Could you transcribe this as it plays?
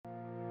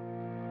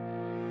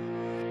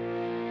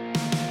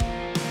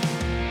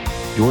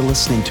You're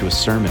listening to a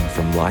sermon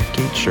from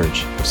Lifegate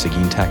Church of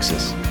Seguin,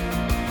 Texas.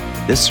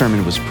 This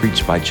sermon was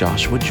preached by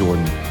Joshua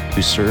Jordan,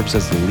 who serves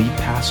as the lead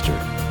pastor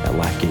at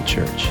Lifegate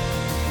Church.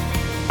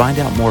 Find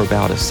out more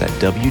about us at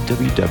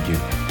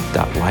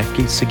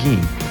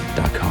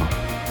www.lifegateseguin.com.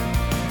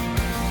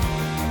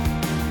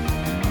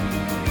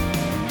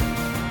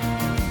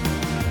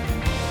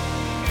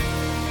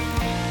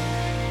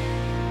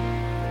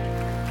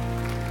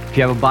 If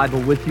you have a Bible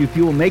with you, if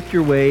you will make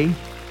your way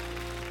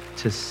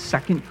to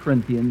 2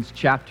 Corinthians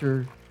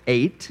chapter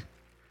 8.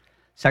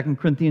 2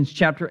 Corinthians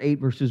chapter 8,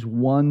 verses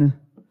 1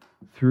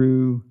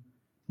 through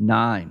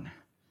 9.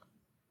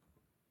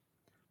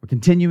 We're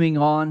continuing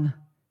on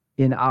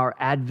in our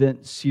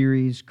Advent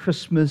series,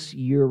 Christmas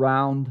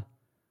year-round,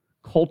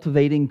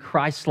 cultivating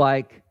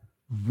Christ-like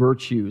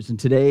virtues. And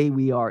today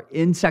we are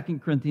in 2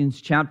 Corinthians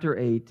chapter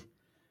 8.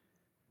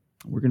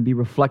 We're going to be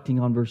reflecting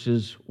on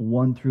verses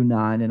 1 through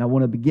 9. And I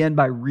want to begin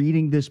by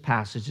reading this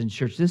passage in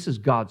church. This is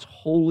God's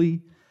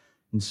holy,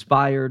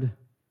 inspired,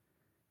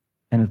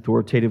 and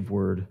authoritative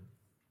word.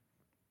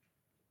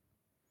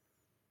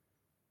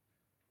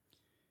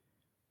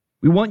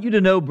 We want you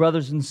to know,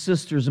 brothers and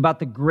sisters, about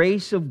the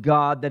grace of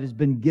God that has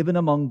been given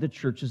among the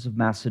churches of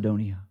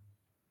Macedonia.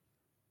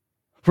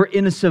 For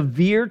in a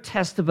severe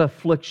test of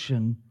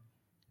affliction,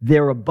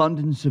 their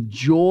abundance of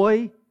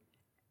joy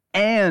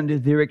and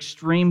their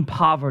extreme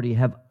poverty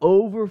have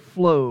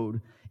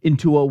overflowed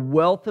into a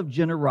wealth of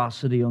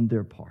generosity on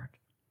their part.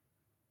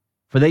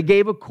 For they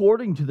gave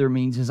according to their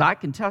means, as I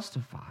can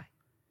testify,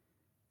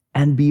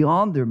 and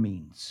beyond their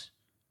means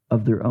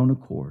of their own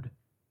accord,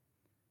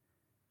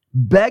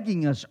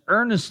 begging us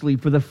earnestly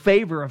for the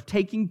favor of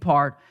taking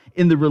part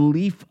in the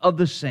relief of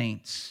the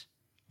saints.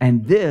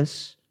 And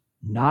this,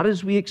 not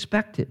as we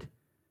expected,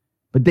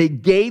 but they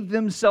gave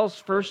themselves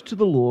first to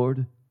the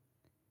Lord,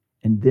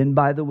 and then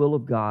by the will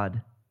of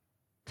God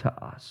to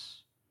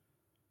us.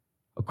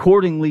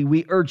 Accordingly,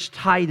 we urge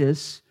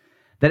Titus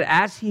that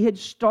as he had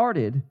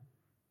started,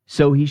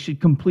 so he should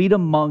complete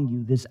among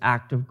you this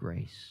act of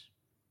grace.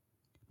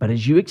 But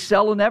as you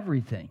excel in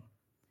everything,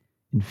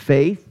 in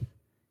faith,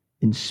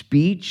 in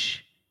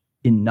speech,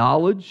 in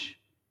knowledge,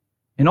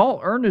 in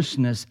all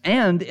earnestness,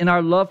 and in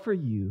our love for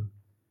you,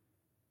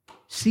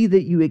 see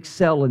that you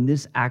excel in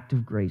this act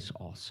of grace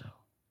also.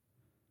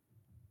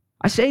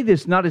 I say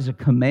this not as a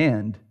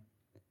command,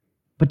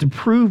 but to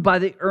prove by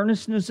the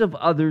earnestness of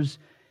others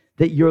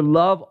that your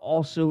love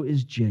also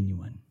is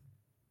genuine.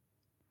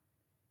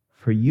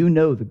 For you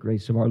know the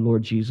grace of our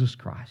Lord Jesus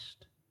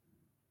Christ,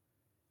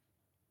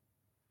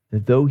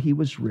 that though he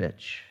was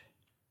rich,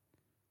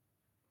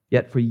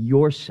 yet for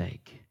your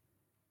sake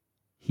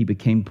he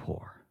became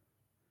poor,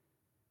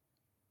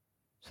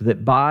 so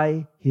that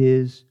by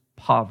his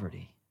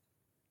poverty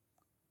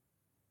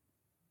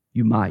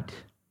you might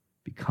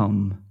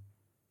become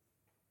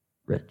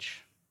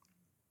rich.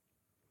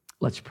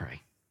 Let's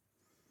pray.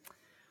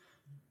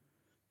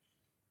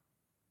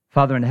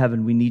 Father in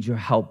heaven, we need your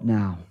help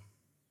now.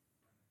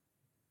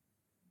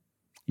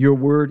 Your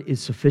word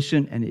is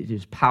sufficient and it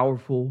is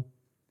powerful.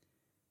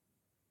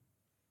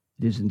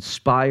 It is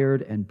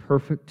inspired and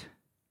perfect.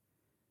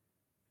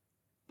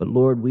 But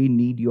Lord, we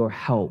need your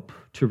help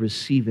to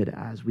receive it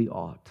as we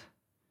ought.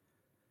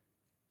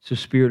 So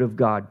Spirit of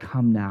God,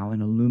 come now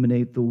and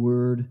illuminate the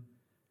word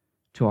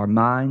to our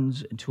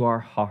minds and to our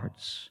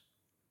hearts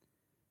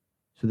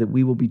so that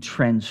we will be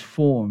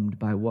transformed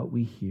by what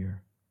we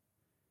hear.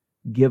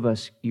 Give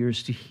us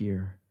ears to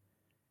hear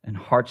and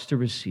hearts to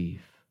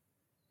receive.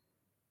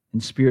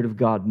 And Spirit of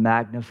God,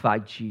 magnify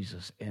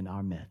Jesus in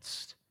our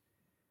midst.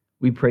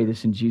 We pray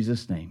this in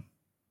Jesus' name.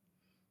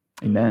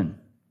 Amen.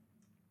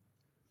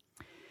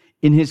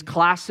 In his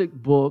classic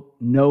book,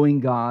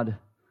 Knowing God,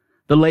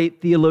 the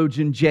late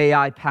theologian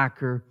J.I.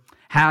 Packer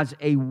has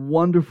a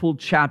wonderful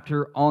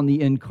chapter on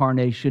the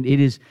incarnation. It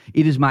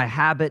is my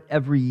habit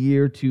every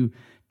year to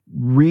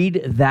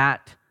read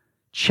that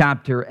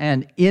chapter.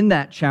 And in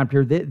that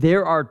chapter,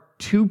 there are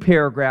two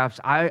paragraphs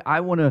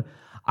I want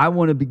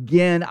to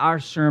begin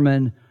our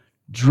sermon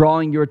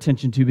drawing your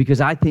attention to,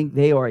 because I think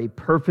they are a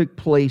perfect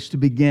place to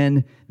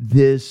begin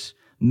this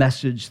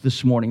message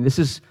this morning. This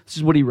is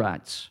what he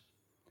writes.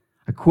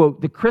 I quote,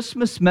 "The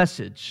Christmas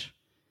message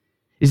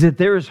is that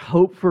there is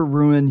hope for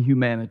ruined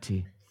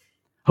humanity,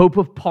 hope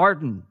of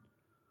pardon,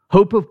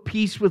 hope of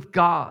peace with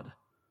God,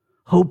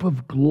 hope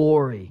of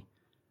glory.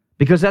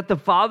 Because at the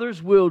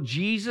Father's will,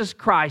 Jesus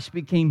Christ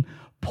became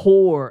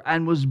poor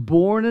and was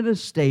born in a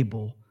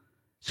stable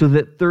so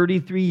that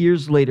 33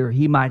 years later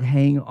he might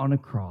hang on a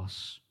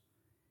cross.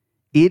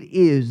 It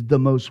is the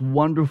most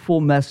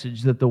wonderful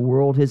message that the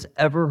world has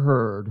ever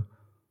heard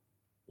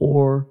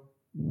or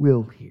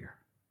will hear."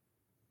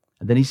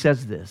 And then he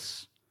says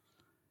this,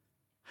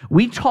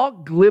 "We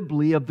talk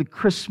glibly of the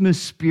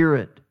Christmas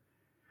spirit,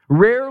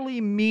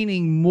 rarely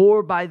meaning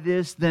more by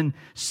this than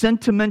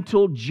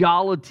sentimental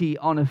jollity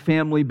on a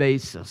family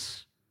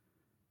basis.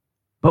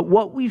 But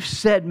what we've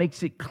said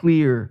makes it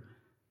clear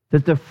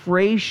that the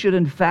phrase should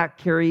in fact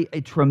carry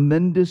a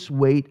tremendous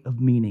weight of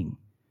meaning.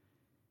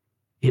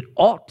 It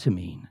ought to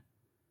mean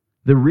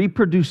the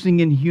reproducing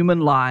in human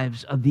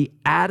lives of the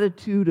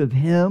attitude of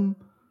Him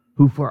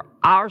who for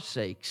our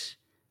sakes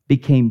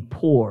became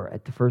poor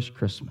at the first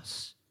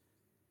Christmas.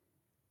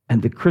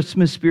 And the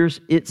Christmas spirit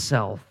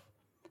itself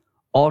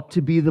ought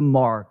to be the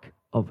mark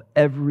of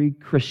every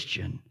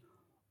Christian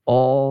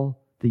all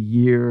the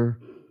year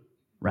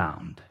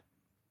round.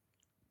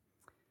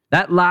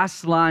 That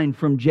last line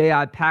from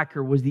J.I.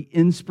 Packer was the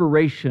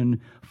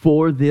inspiration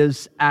for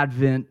this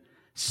Advent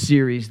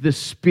series. The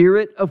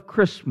spirit of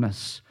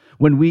Christmas,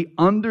 when we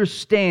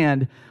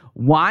understand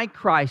why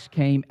Christ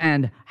came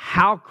and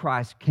how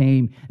Christ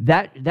came,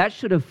 that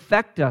should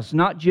affect us,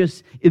 not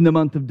just in the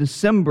month of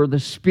December. The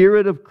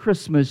spirit of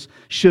Christmas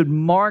should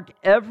mark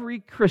every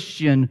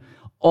Christian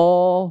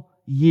all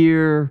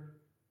year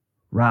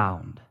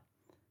round.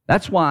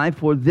 That's why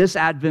for this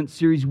Advent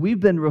series, we've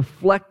been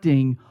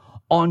reflecting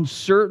on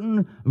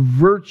certain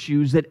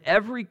virtues that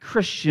every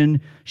Christian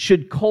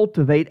should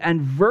cultivate,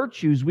 and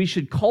virtues we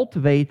should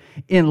cultivate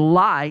in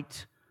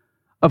light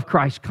of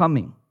Christ's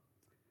coming.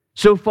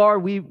 So far,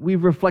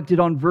 we've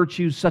reflected on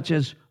virtues such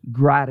as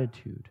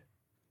gratitude,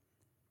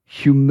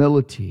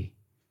 humility,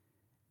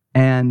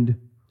 and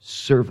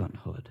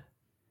servanthood.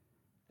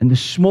 And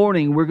this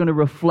morning, we're going to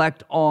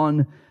reflect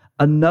on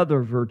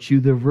another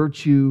virtue, the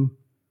virtue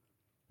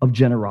of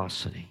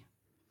generosity.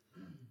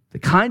 The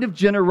kind of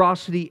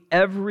generosity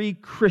every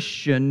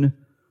Christian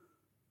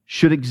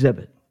should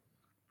exhibit.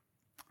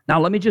 Now,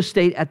 let me just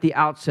state at the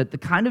outset, the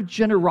kind of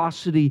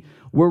generosity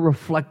we're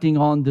reflecting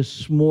on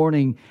this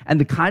morning and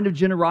the kind of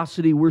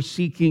generosity we're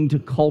seeking to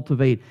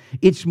cultivate,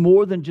 it's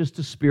more than just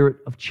a spirit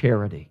of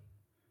charity.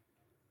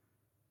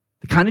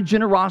 The kind of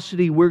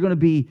generosity we're going to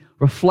be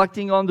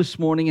reflecting on this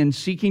morning and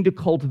seeking to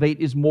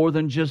cultivate is more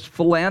than just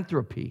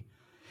philanthropy.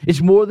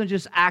 It's more than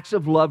just acts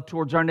of love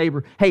towards our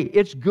neighbor. Hey,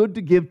 it's good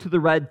to give to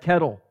the Red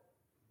Kettle.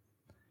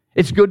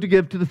 It's good to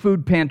give to the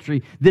food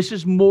pantry. This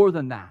is more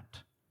than that.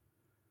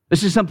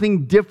 This is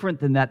something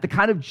different than that. The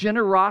kind of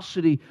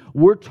generosity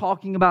we're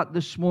talking about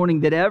this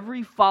morning that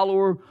every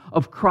follower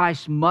of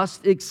Christ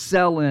must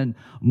excel in,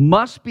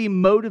 must be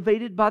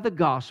motivated by the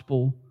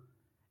gospel,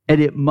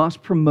 and it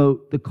must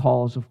promote the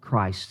cause of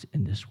Christ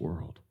in this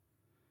world.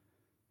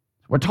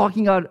 We're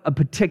talking about a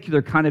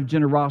particular kind of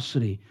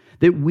generosity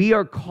that we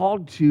are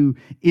called to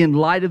in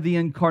light of the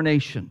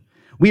incarnation.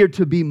 We are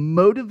to be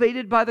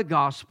motivated by the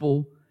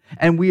gospel,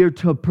 and we are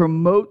to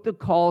promote the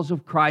cause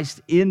of Christ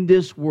in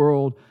this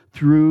world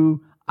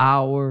through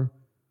our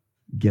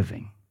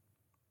giving.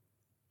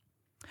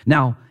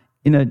 Now,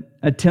 in an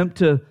attempt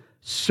to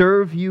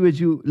serve you as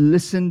you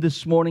listen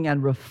this morning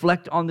and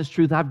reflect on this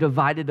truth, I've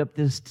divided up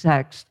this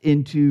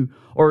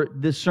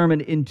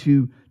sermon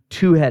into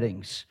two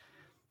headings.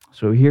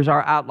 So here's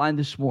our outline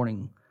this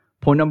morning.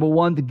 Point number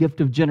one, the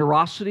gift of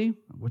generosity,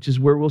 which is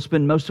where we'll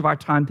spend most of our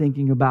time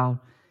thinking about.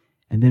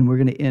 And then we're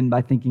going to end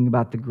by thinking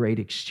about the great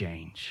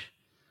exchange.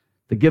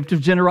 The gift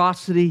of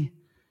generosity,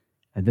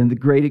 and then the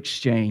great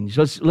exchange.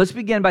 Let's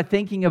begin by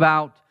thinking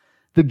about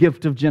the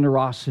gift of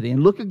generosity.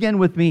 And look again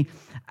with me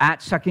at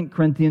 2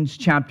 Corinthians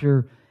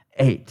chapter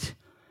 8.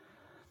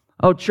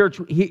 Oh, church,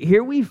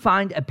 here we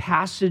find a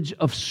passage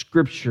of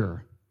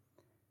Scripture.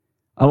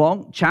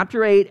 Along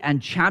chapter 8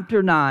 and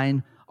chapter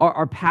 9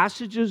 are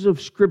passages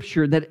of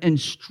Scripture that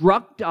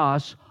instruct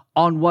us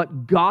on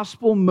what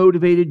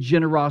gospel-motivated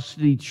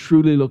generosity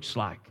truly looks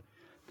like.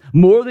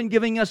 More than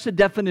giving us a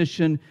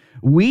definition,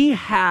 we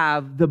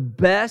have the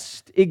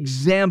best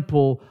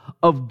example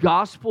of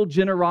gospel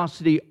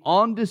generosity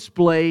on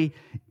display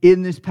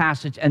in this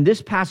passage. And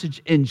this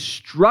passage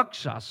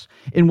instructs us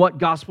in what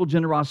gospel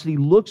generosity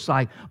looks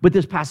like, but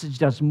this passage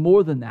does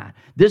more than that.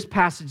 This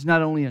passage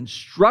not only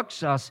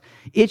instructs us,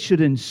 it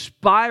should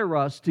inspire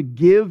us to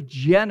give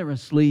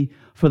generously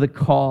for the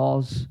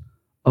cause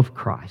of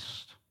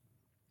Christ.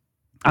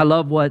 I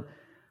love what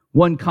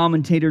one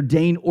commentator,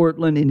 Dane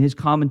Ortlund, in his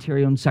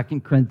commentary on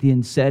 2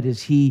 Corinthians said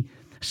as he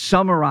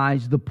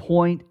summarized the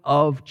point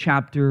of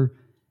chapter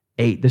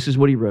 8. This is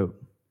what he wrote.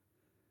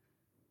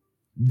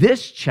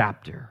 This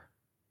chapter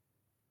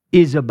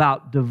is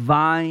about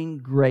divine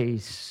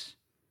grace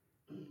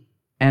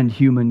and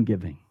human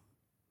giving.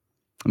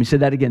 Let me say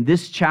that again.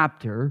 This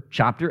chapter,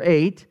 chapter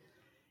 8,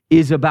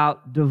 is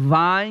about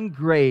divine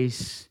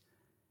grace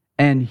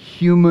and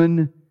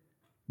human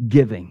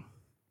giving.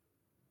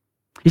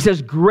 He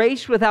says,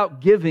 grace without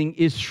giving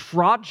is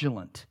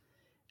fraudulent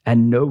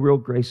and no real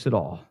grace at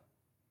all.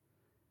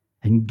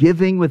 And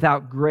giving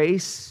without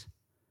grace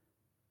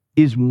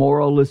is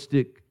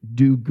moralistic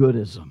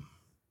do-goodism.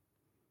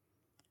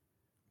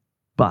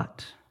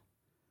 But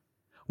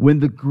when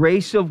the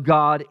grace of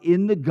God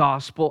in the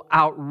gospel,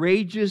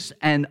 outrageous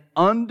and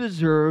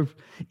undeserved,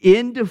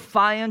 in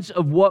defiance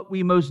of what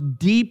we most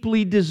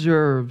deeply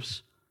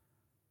deserve,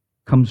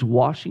 comes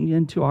washing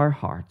into our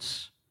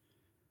hearts,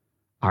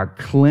 our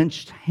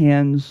clenched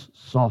hands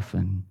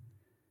soften,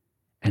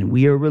 and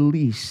we are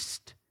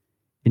released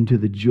into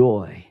the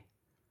joy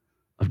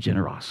of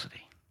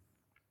generosity.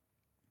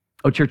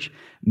 Oh, church,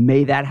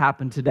 may that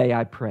happen today,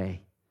 I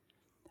pray.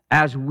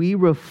 As we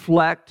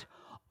reflect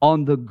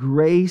on the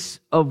grace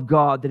of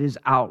God that is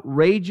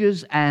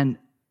outrageous and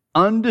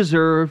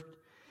undeserved.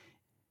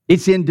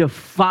 It's in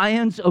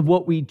defiance of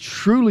what we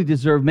truly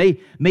deserve. May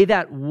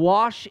that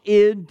wash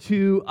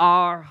into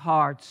our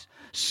hearts,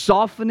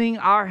 softening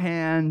our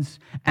hands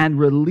and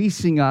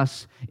releasing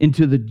us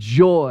into the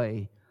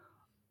joy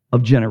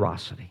of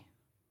generosity.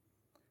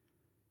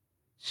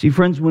 See,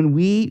 friends, when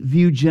we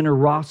view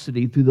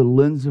generosity through the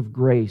lens of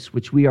grace,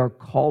 which we are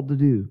called to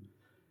do,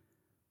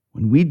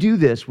 when we do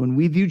this, when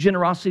we view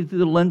generosity through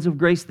the lens of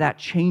grace, that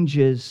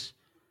changes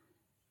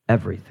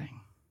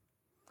everything.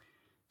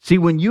 See,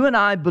 when you and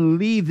I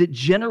believe that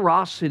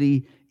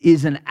generosity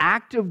is an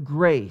act of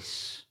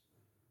grace,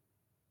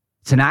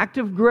 it's an act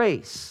of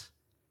grace.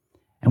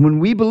 And when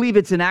we believe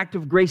it's an act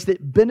of grace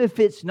that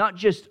benefits not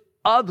just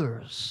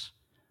others,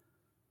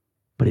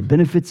 but it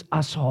benefits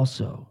us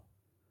also,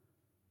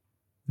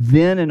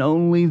 then and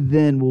only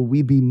then will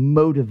we be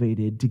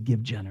motivated to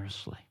give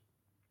generously.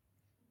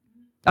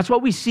 That's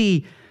what we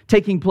see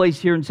taking place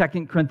here in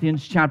 2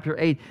 Corinthians chapter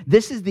 8.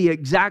 This is the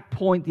exact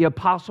point the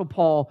Apostle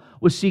Paul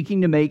was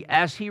seeking to make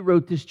as he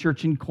wrote this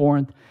church in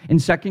Corinth in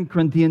 2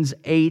 Corinthians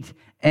 8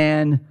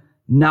 and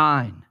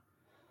 9.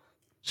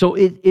 So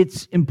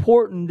it's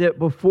important that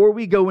before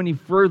we go any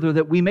further,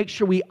 that we make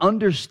sure we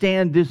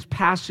understand this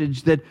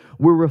passage that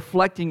we're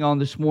reflecting on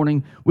this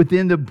morning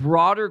within the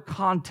broader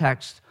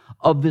context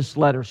of this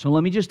letter. So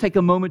let me just take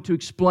a moment to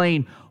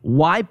explain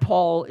why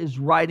Paul is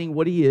writing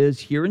what he is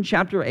here in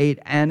chapter 8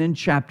 and in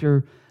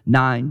chapter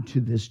 9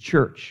 to this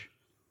church.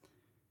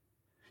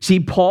 See,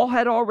 Paul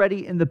had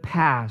already in the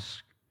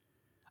past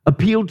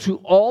appealed to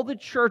all the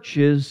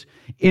churches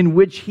in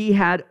which he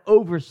had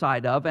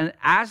oversight of, and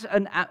as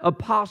an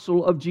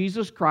apostle of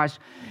Jesus Christ,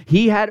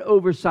 he had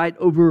oversight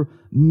over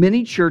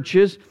many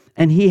churches,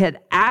 and he had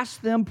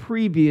asked them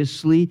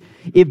previously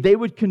if they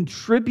would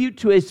contribute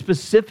to a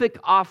specific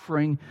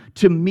offering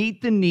to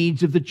meet the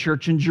needs of the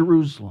church in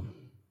Jerusalem.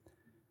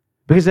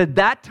 Because at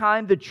that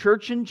time, the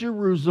church in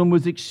Jerusalem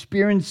was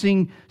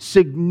experiencing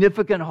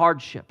significant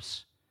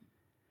hardships.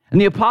 And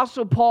the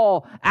Apostle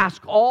Paul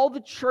asked all the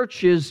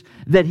churches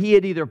that he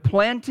had either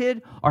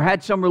planted or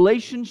had some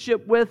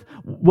relationship with,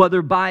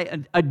 whether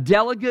by a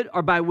delegate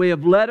or by way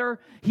of letter,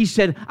 he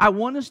said, I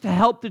want us to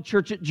help the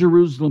church at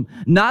Jerusalem,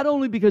 not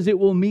only because it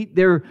will meet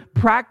their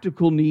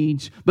practical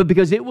needs, but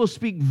because it will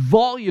speak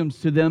volumes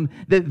to them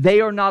that they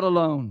are not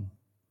alone.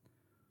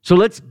 So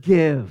let's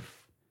give.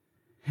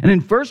 And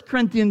in 1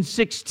 Corinthians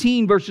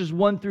 16, verses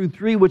 1 through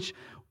 3, which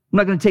I'm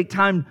not going to take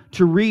time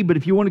to read, but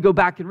if you want to go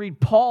back and read,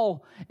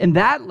 Paul in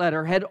that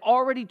letter had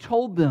already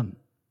told them,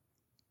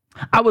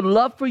 I would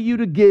love for you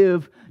to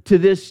give to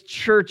this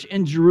church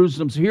in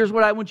Jerusalem. So here's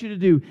what I want you to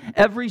do.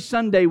 Every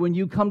Sunday when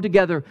you come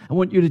together, I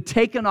want you to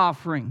take an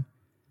offering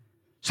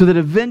so that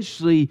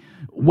eventually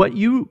what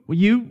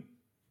you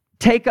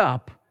take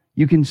up,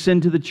 you can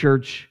send to the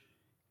church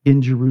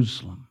in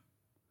Jerusalem.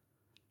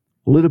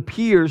 Well, it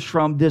appears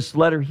from this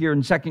letter here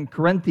in 2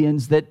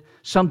 Corinthians that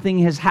something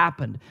has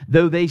happened.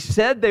 Though they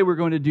said they were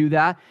going to do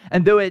that,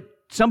 and though at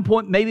some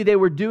point maybe they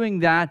were doing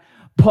that,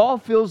 Paul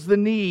feels the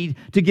need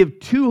to give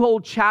 2 whole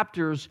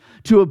chapters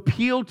to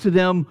appeal to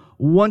them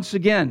once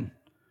again.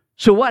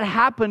 So what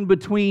happened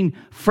between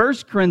 1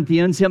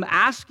 Corinthians, him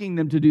asking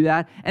them to do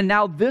that, and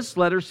now this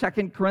letter,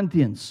 2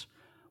 Corinthians?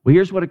 Well,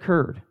 here's what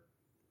occurred.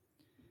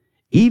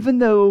 Even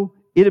though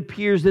it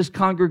appears this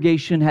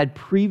congregation had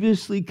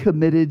previously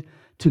committed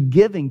to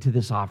giving to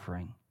this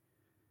offering,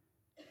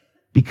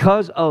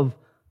 because of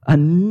a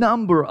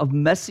number of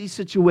messy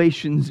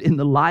situations in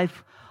the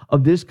life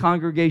of this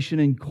congregation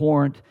in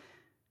Corinth,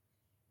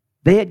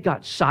 they had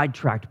got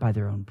sidetracked by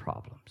their own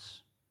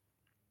problems.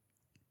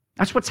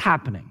 That's what's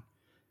happening.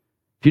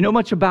 If you know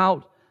much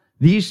about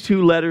these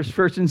 2 letters,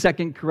 1 and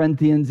 2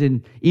 Corinthians,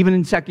 and even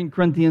in 2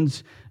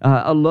 Corinthians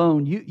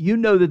alone, you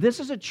know that this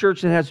is a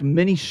church that has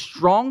many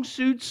strong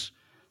suits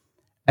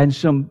and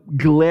some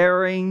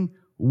glaring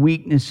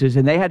weaknesses,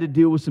 and they had to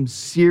deal with some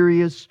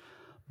serious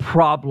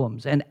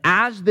problems. And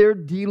as they're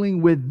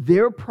dealing with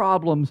their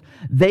problems,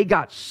 they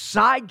got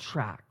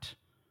sidetracked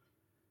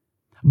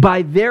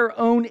by their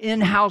own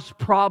in-house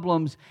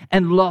problems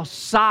and lost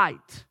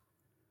sight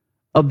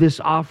of this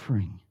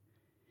offering.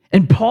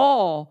 And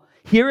Paul,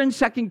 here in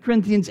 2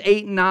 Corinthians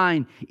 8 and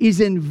 9,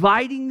 is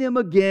inviting them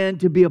again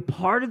to be a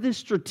part of this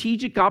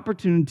strategic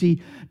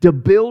opportunity to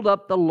build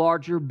up the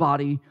larger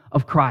body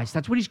of Christ.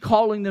 That's what he's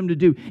calling them to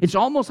do. It's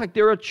almost like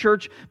they're a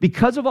church,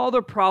 because of all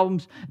their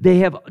problems, they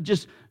have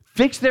just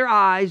fix their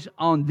eyes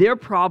on their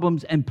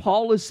problems, and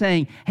Paul is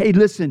saying, hey,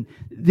 listen,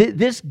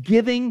 this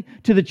giving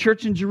to the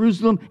church in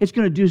Jerusalem, it's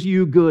going to do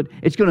you good.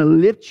 It's going to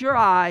lift your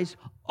eyes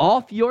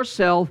off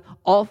yourself,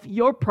 off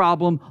your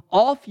problem,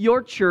 off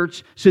your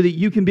church, so that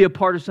you can be a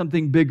part of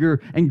something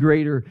bigger and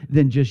greater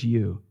than just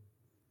you.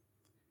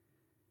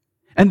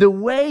 And the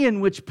way in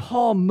which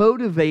Paul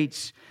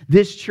motivates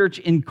this church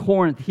in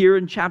Corinth, here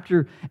in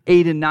chapter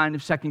 8 and 9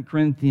 of 2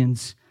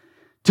 Corinthians,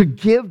 to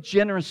give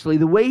generously,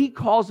 the way he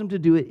calls them to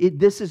do it,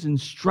 this is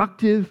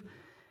instructive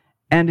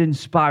and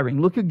inspiring.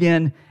 Look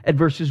again at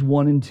verses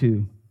 1 and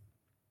 2.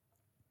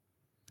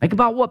 Think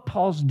about what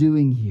Paul's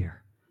doing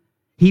here.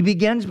 He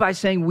begins by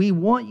saying, we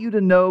want you to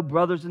know,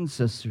 brothers and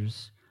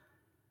sisters,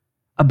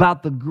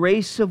 about the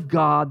grace of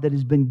God that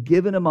has been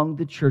given among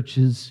the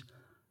churches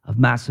of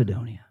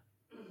Macedonia.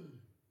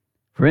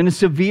 For in a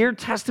severe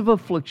test of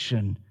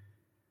affliction,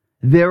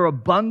 their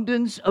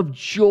abundance of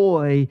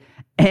joy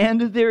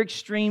and their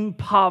extreme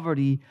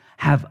poverty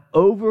have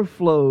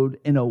overflowed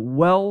in a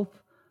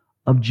wealth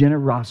of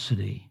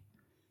generosity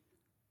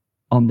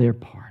on their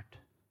part.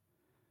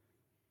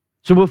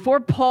 So before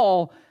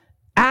Paul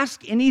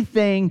asks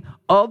anything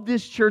of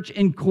this church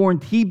in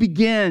Corinth, he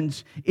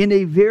begins in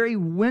a very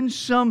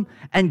winsome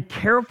and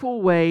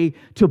careful way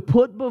to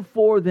put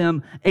before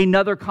them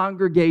another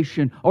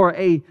congregation or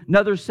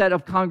another set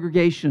of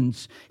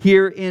congregations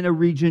here in a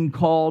region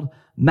called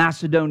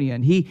Macedonia.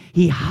 And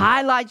he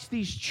highlights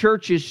these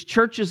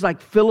churches like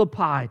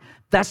Philippi,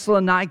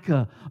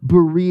 Thessalonica,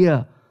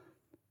 Berea,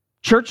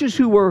 churches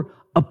who were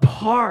a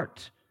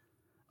part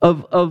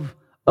of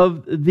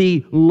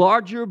the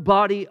larger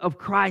body of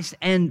Christ.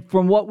 And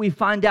from what we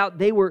find out,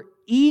 they were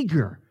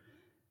eager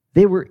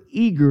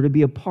to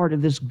be a part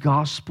of this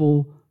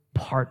gospel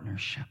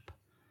partnership.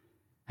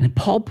 And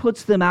Paul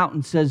puts them out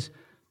and says,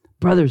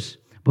 brothers,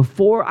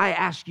 before I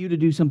ask you to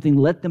do something,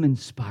 let them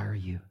inspire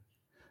you.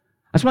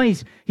 That's why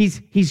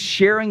he's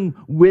sharing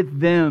with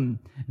them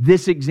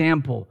this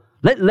example.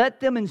 Let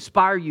them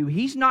inspire you.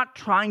 He's not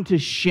trying to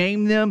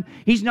shame them.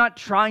 He's not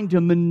trying to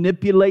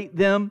manipulate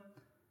them.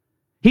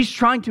 He's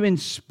trying to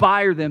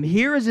inspire them.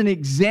 Here is an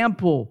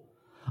example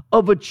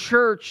of a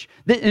church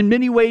that in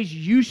many ways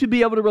you should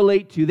be able to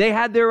relate to. They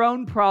had their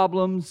own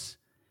problems,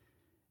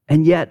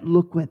 and yet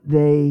look what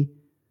they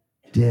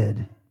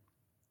did.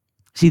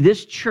 See,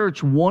 this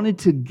church wanted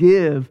to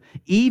give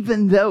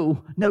even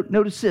though,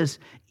 notice this,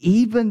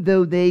 even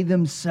though they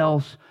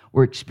themselves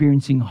were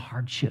experiencing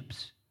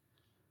hardships.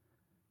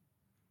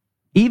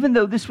 Even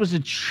though this was a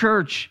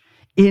church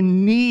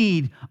in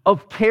need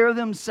of care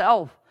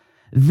themselves,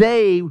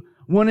 they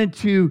wanted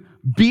to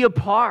be a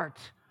part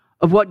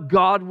of what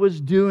God was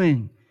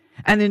doing.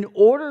 And in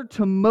order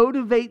to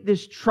motivate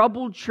this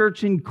troubled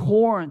church in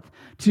Corinth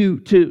to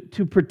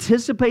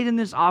participate in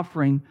this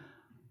offering,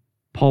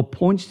 Paul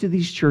points to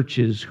these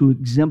churches who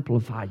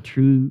exemplified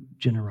true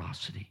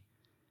generosity.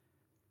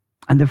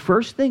 And the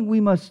first thing we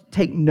must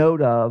take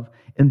note of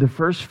in the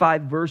first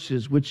 5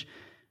 verses, which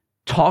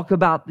talk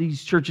about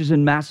these churches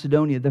in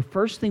Macedonia, the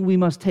first thing we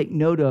must take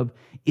note of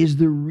is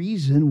the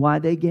reason why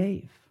they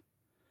gave.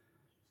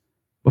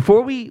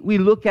 Before we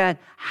look at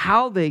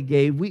how they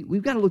gave,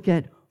 we've got to look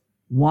at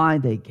why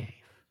they gave.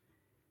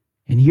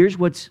 And here's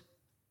what's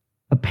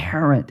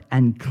apparent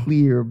and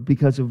clear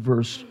because of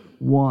verse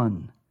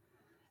 1.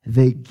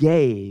 They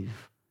gave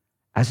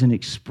as an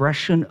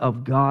expression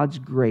of God's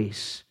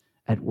grace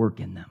at work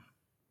in them.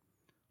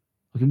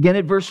 Look again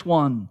at verse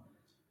 1.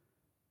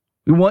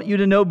 We want you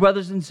to know,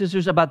 brothers and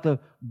sisters, about the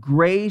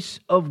grace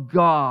of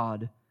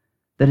God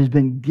that has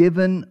been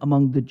given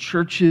among the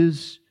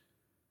churches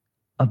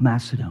of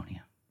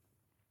Macedonia.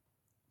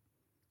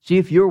 See,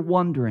 if you're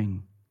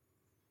wondering,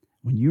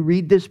 when you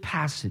read this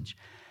passage,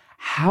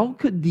 how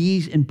could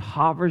these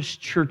impoverished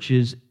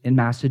churches in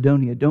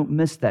Macedonia, don't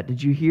miss that.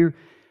 Did you hear?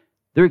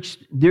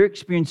 They're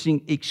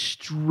experiencing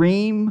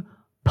extreme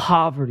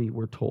poverty,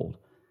 we're told,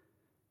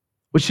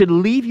 which should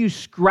leave you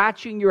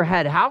scratching your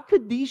head. How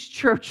could these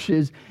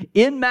churches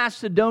in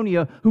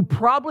Macedonia, who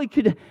probably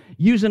could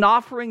use an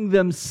offering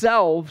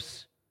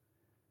themselves,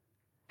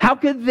 how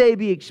could they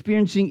be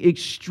experiencing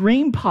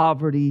extreme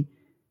poverty,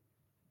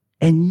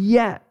 and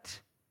yet,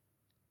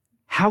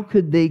 how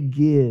could they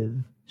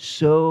give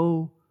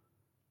so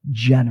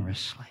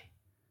generously?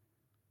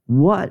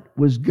 What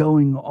was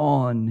going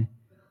on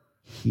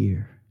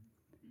here?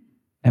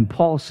 And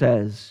Paul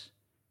says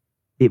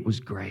it was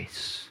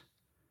grace.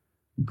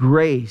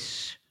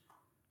 Grace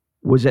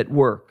was at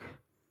work.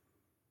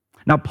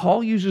 Now,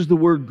 Paul uses the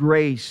word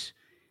grace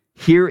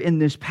here in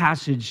this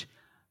passage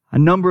a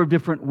number of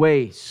different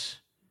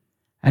ways.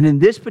 And in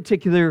this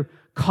particular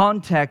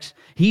context,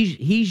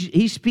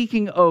 he's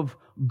speaking of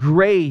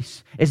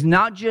grace as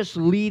not just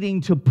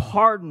leading to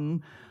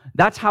pardon.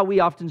 That's how we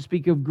often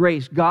speak of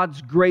grace.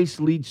 God's grace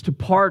leads to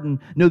pardon.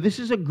 No, this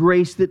is a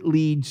grace that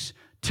leads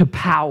to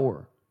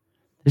power.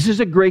 This is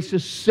a grace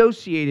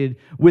associated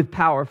with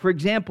power. For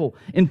example,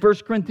 in 1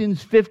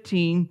 Corinthians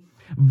 15,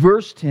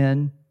 verse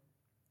 10,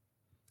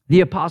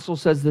 the apostle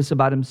says this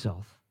about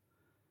himself.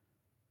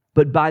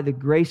 But by the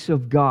grace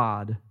of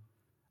God,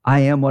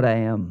 I am what I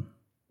am.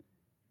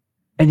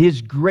 And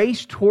His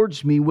grace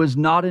towards me was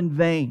not in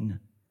vain.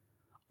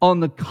 On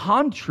the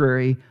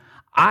contrary,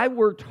 I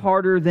worked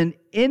harder than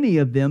any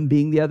of them,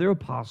 being the other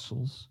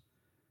apostles,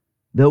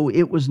 though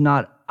it was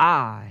not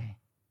I,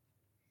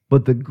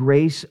 but the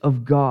grace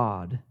of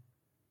God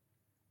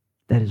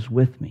that is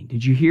with me.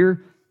 Did you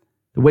hear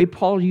the way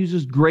Paul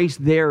uses grace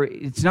there?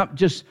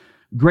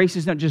 Grace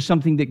is not just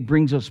something that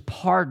brings us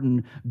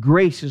pardon.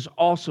 Grace is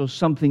also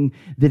something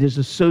that is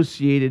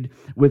associated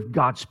with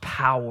God's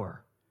power.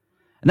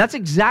 And that's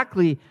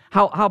exactly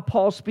how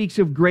Paul speaks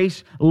of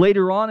grace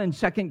later on in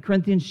 2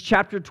 Corinthians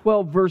chapter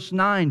 12, verse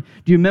 9.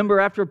 Do you remember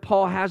after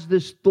Paul has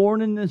this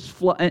thorn in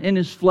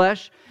his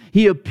flesh,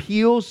 he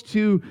appeals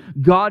to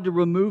God to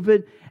remove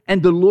it,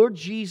 and the Lord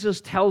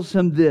Jesus tells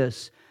him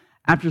this.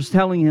 After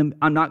telling him,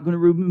 I'm not going to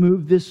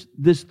remove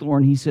this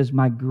thorn, he says,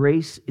 my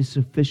grace is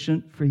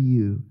sufficient for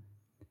you,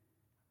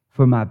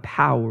 for my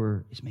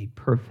power is made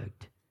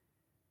perfect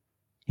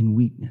in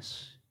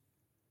weakness.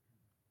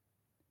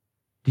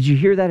 Did you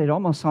hear that? It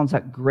almost sounds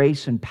like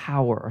grace and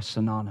power are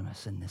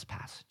synonymous in this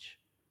passage.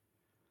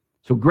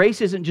 So grace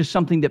isn't just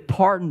something that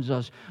pardons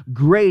us.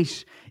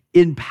 Grace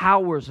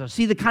empowers us.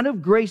 See, the kind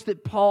of grace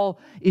that Paul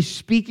is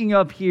speaking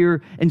of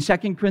here in 2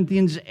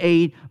 Corinthians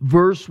 8,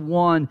 verse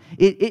 1,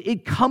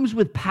 it comes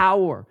with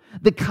power.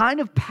 The kind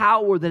of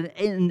power that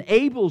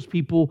enables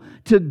people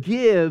to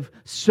give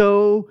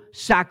so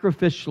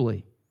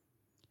sacrificially.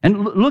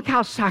 And look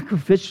how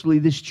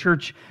sacrificially this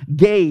church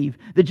gave,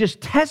 that just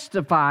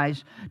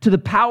testifies to the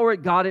power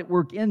of God at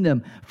work in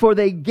them. For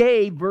they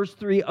gave, verse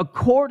 3,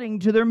 according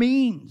to their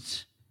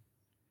means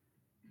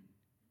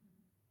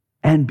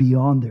and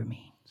beyond their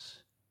means.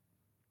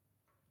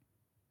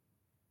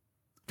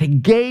 They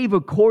gave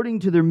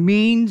according to their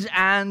means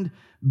and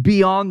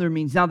beyond their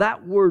means. Now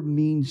that word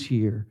means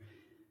here,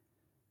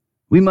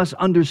 we must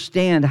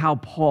understand how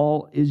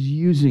Paul is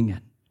using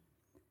it.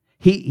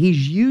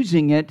 He's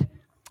using it.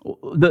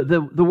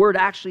 The word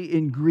actually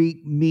in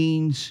Greek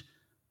means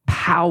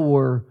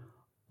power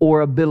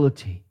or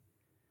ability.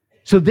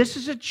 So this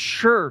is a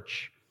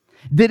church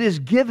that is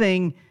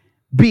giving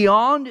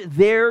beyond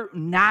their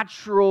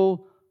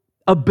natural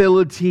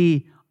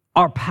ability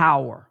or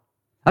power.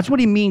 That's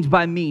what he means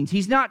by means.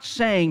 He's not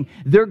saying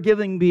they're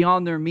giving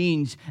beyond their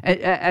means,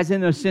 as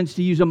in a sense,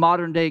 to use a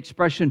modern day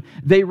expression,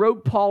 they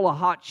wrote Paul a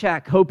hot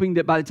check hoping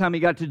that by the time he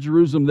got to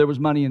Jerusalem there was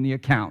money in the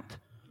account.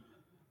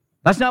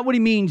 That's not what he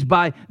means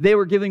by they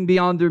were giving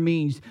beyond their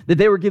means, that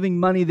they were giving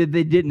money that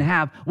they didn't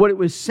have. What it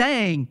was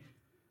saying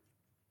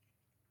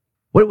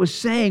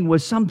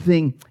was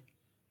something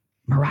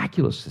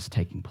miraculous is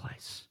taking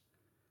place.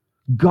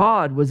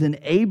 God was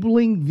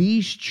enabling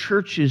these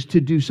churches to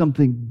do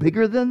something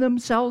bigger than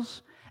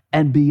themselves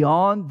and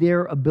beyond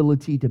their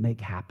ability to make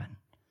happen.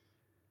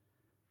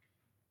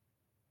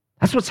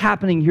 That's what's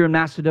happening here in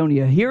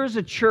Macedonia. Here's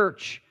a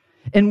church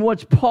in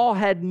which Paul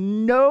had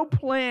no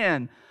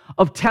plan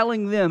of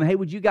telling them, hey,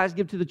 would you guys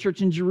give to the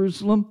church in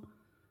Jerusalem?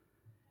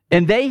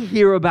 And they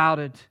hear about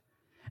it.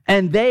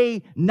 And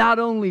they not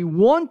only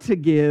want to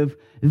give,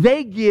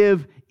 they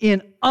give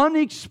in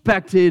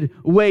unexpected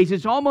ways.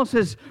 It's almost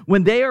as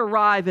when they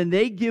arrive and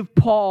they give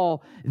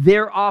Paul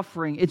their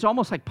offering, it's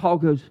almost like Paul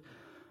goes,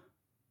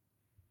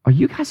 are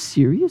you guys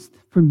serious?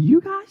 From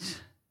you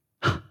guys?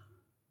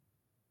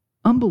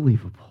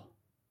 Unbelievable.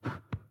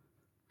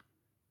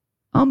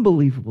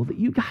 Unbelievable that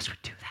you guys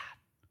would do that.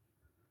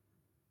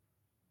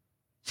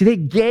 See, they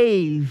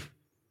gave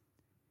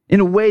in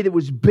a way that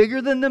was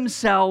bigger than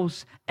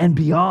themselves and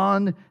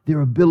beyond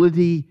their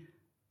ability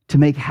to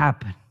make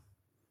happen.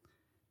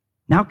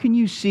 Now can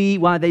you see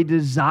why they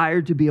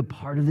desired to be a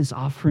part of this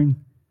offering?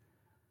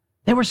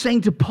 They were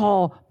saying to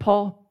Paul,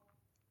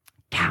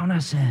 count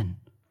us in.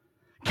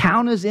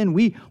 Count us in.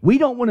 We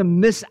don't want to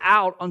miss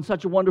out on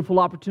such a wonderful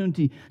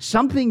opportunity.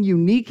 Something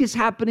unique is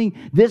happening.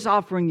 This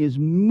offering is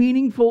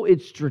meaningful.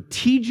 It's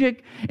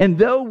strategic. And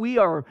though we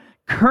are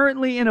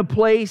currently in a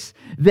place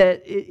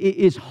that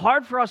is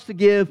hard for us to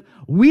give,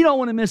 we don't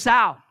want to miss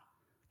out.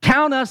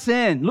 Count us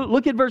in.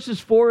 Look at verses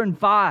 4 and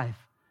 5.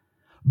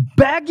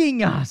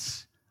 Begging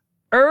us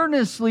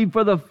earnestly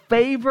for the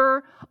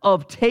favor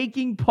of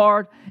taking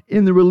part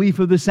in the relief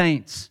of the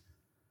saints.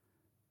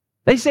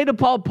 They say to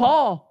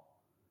Paul,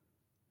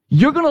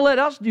 you're going to let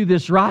us do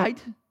this,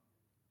 right?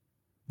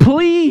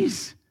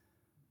 Please.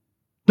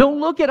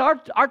 Don't look at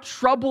our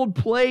troubled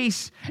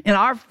place and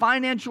our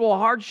financial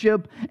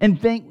hardship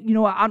and think,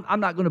 I'm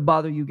not going to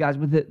bother you guys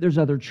with it. There's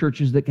other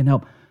churches that can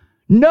help.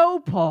 No,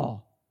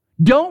 Paul.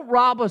 Don't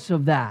rob us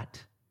of that.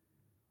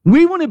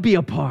 We want to be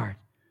a part.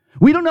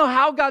 We don't know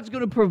how God's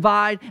going to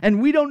provide,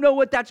 and we don't know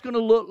what that's going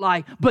to look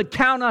like, but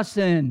count us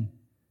in.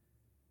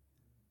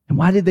 And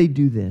why did they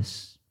do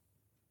this?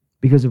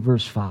 Because of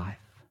verse 5.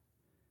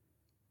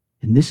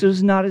 And this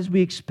was not as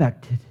we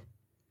expected,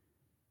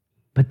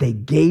 but they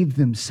gave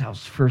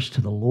themselves first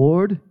to the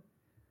Lord,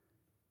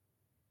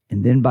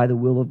 and then by the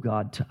will of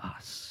God to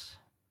us.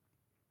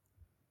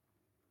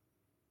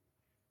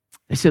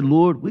 They said,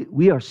 Lord,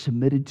 we are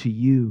submitted to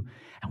you,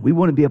 and we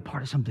want to be a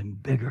part of something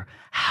bigger.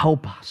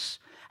 Help us.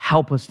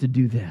 Help us to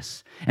do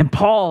this. And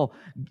Paul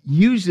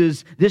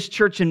uses this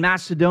church in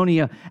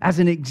Macedonia as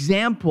an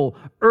example,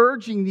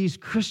 urging these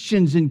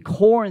Christians in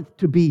Corinth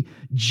to be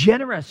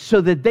generous so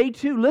that they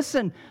too,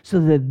 so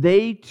that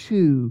they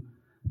too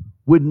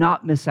would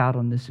not miss out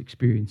on this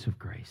experience of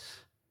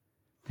grace.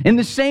 In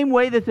the same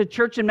way that the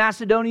church in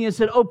Macedonia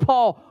said, oh,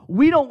 Paul,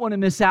 we don't want to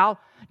miss out.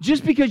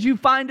 Just because you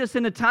find us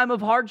in a time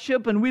of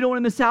hardship and we don't want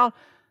to miss out.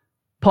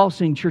 Paul's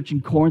saying, church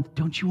in Corinth,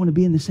 don't you want to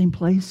be in the same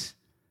place?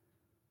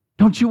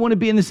 Don't you want to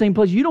be in the same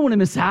place? You don't want to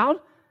miss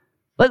out.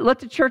 Let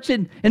the church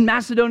in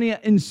Macedonia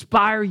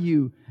inspire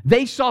you.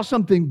 They saw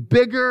something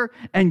bigger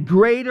and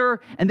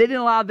greater, and they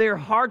didn't allow their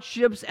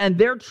hardships and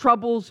their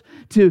troubles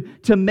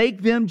to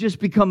make them just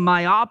become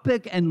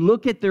myopic and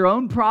look at their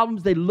own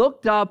problems. They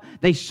looked up,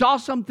 they saw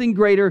something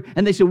greater,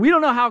 and they said, we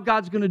don't know how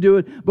God's going to do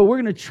it, but we're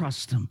going to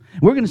trust Him.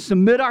 We're going to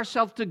submit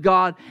ourselves to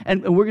God,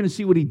 and we're going to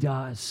see what He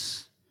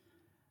does.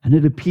 And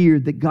it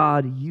appeared that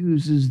God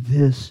uses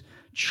this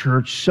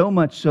church so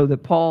much so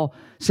that Paul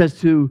says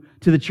to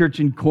the church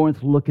in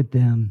Corinth, look at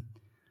them.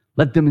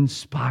 Let them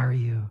inspire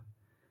you.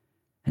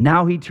 And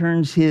now he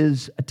turns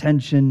his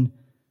attention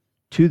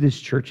to this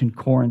church in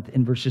Corinth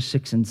in verses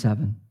 6 and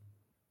 7.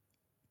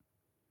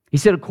 He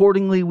said,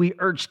 accordingly, we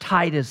urge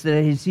Titus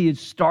that as he had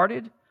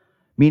started,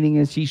 meaning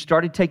as he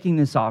started taking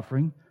this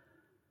offering,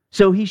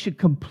 so he should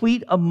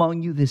complete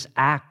among you this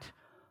act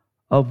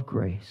of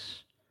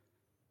grace.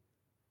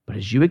 But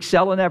as you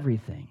excel in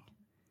everything,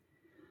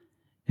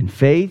 in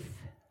faith,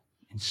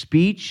 in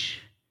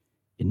speech,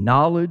 in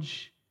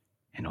knowledge,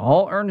 in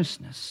all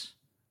earnestness,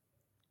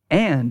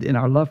 and in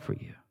our love for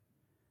you,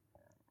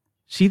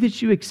 see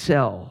that you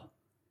excel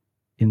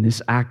in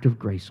this act of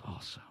grace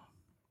also.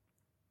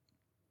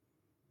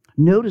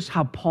 Notice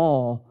how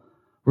Paul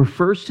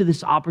refers to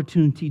this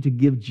opportunity to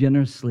give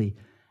generously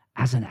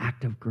as an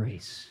act of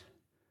grace.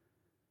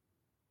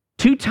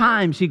 2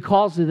 times he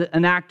calls it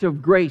an act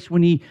of grace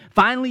when he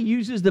finally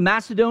uses the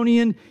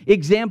Macedonian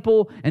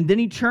example and then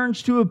he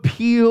turns to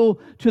appeal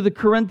to the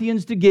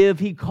Corinthians to give.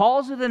 He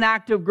calls it an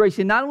act of grace.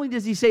 And not only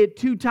does he say it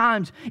 2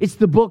 times, it's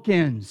the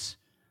bookends.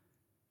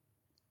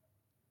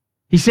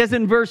 He says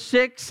in verse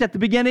 6 at the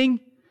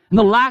beginning, and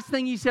the last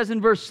thing he says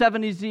in verse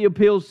 7 is he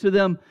appeals to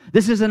them,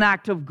 this is an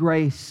act of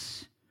grace.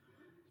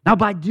 Now,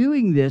 by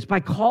doing this, by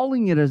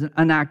calling it as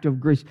an act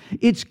of grace,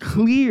 it's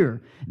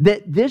clear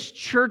that this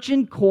church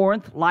in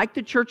Corinth, like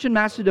the church in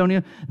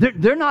Macedonia,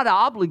 they're not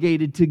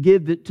obligated to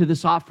give to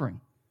this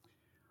offering.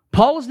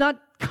 Paul is not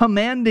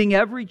commanding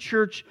every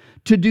church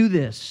to do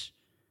this.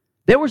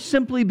 They were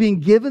simply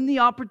being given the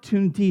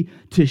opportunity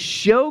to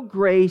show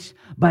grace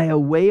by a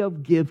way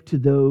of gift to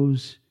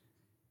those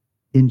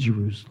in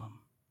Jerusalem.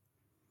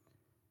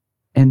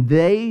 And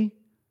they,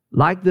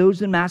 like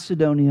those in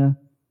Macedonia,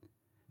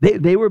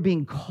 they were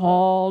being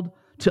called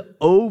to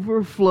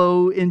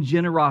overflow in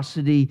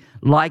generosity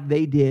like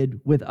they did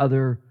with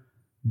other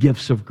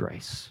gifts of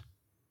grace.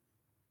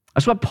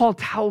 That's what Paul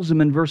tells them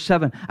in verse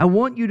 7. I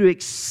want you to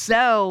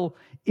excel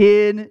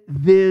in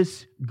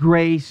this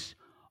grace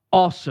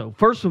also.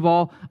 First of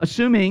all,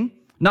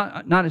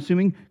 not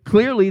assuming,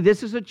 clearly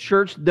this is a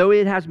church, though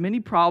it has many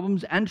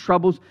problems and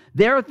troubles,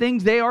 there are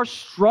things they are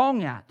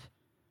strong at.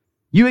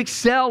 You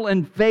excel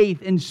in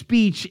faith, in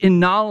speech, in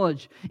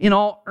knowledge, in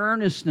all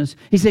earnestness.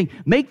 He's saying,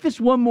 make this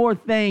one more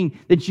thing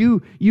that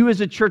you as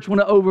a church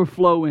want to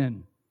overflow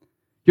in.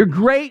 You're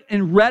great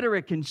in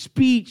rhetoric and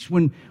speech.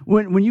 When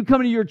you come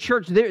into your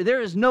church,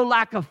 there is no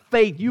lack of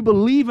faith. You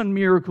believe in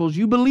miracles.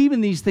 You believe in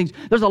these things.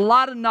 There's a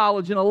lot of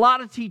knowledge and a lot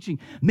of teaching.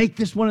 Make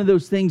this one of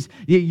those things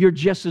you're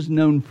just as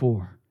known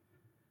for.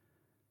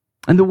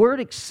 And the word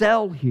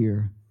excel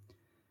here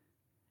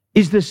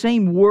is the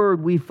same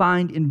word we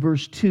find in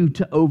verse 2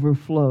 to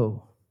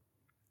overflow.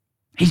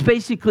 He's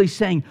basically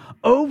saying,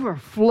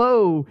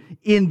 overflow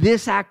in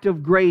this act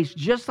of grace,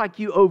 just like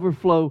you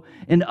overflow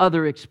in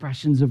other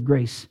expressions of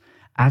grace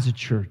as a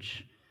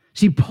church.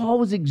 See, Paul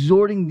was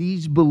exhorting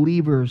these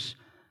believers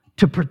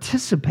to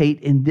participate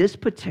in this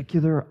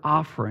particular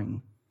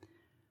offering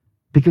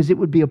because it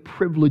would be a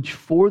privilege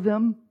for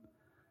them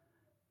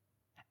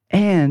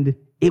and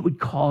it would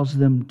cause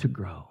them to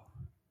grow.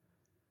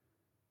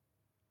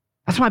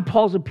 That's why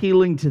Paul's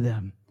appealing to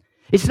them.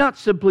 It's not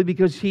simply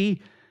because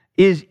he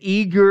is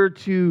eager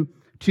to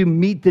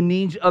meet the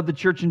needs of the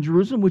church in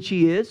Jerusalem, which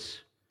he is.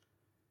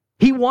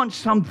 He wants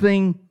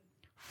something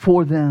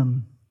for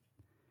them.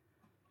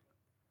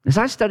 As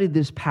I studied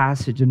this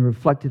passage and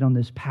reflected on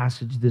this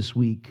passage this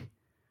week,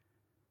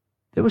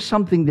 there was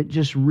something that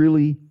just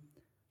really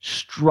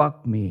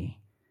struck me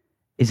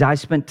as I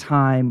spent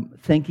time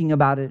thinking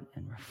about it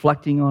and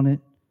reflecting on it.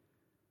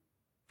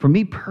 For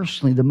me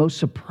personally, the most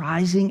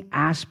surprising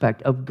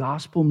aspect of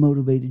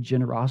gospel-motivated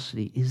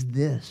generosity is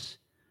this.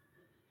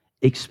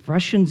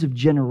 Expressions of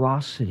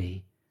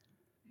generosity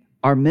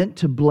are meant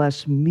to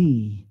bless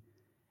me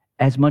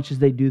as much as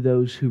they do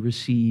those who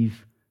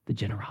receive the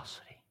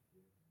generosity.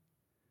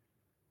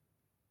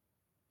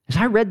 As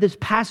I read this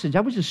passage,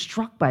 I was just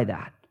struck by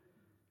that.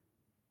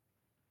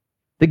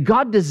 That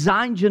God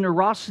designed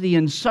generosity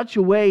in such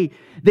a way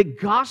that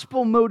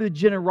gospel-motivated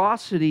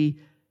generosity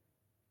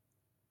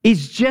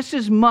is just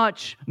as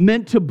much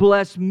meant to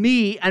bless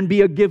me and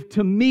be a gift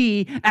to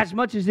me as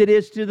much as it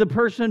is to the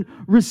person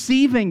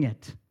receiving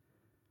it.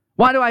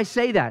 Why do I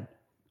say that?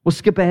 We'll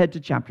skip ahead to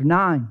chapter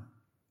 9,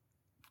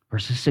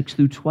 verses 6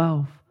 through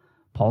 12.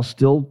 Paul's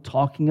still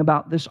talking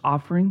about this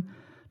offering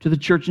to the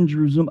church in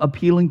Jerusalem,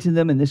 appealing to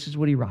them, and this is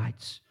what he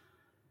writes.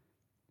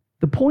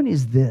 The point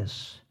is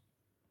this: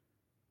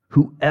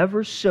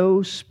 whoever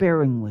sows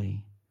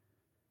sparingly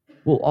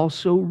will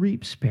also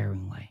reap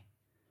sparingly.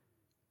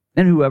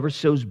 And whoever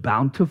sows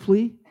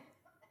bountifully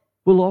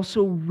will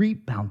also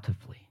reap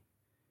bountifully.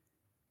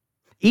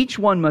 Each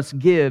one must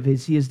give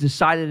as he has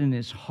decided in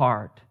his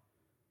heart,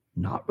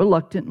 not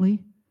reluctantly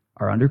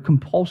or under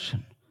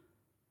compulsion,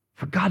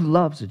 for God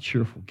loves a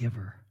cheerful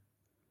giver.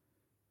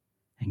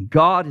 And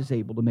God is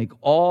able to make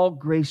all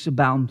grace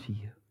abound to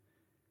you,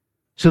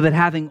 so that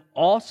having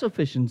all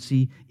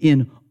sufficiency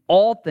in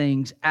all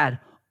things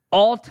at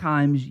all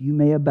times you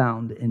may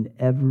abound in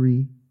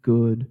every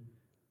good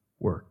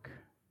work.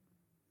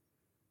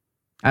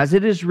 As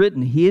it is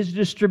written, He has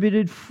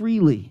distributed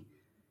freely.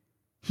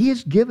 He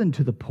has given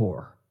to the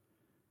poor.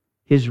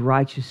 His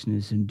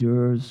righteousness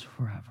endures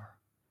forever.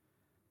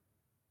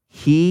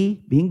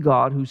 He, being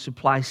God, who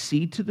supplies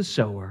seed to the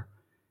sower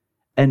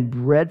and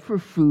bread for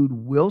food,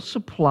 will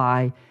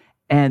supply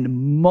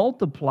and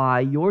multiply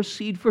your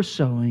seed for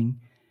sowing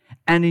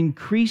and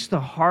increase the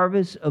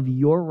harvest of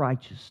your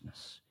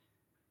righteousness.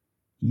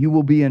 You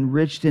will be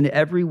enriched in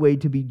every way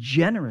to be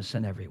generous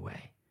in every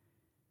way,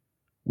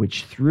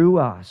 which through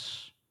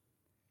us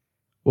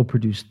will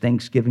produce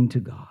thanksgiving to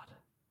God.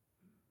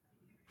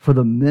 For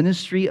the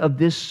ministry of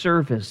this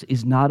service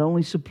is not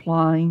only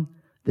supplying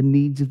the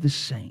needs of the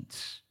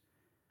saints,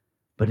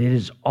 but it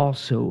is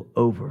also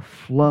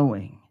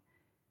overflowing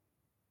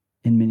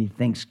in many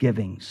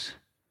thanksgivings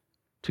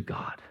to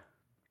God.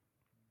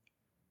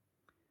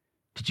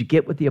 Did you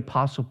get what the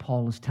Apostle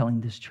Paul is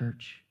telling this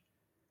church?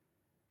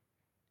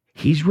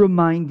 He's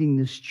reminding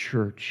this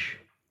church,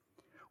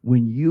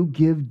 when you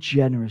give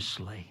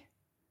generously,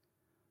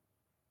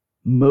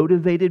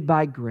 motivated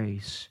by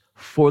grace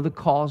for the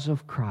cause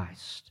of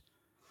Christ,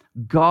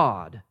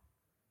 God,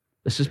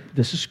 this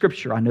is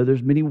Scripture. I know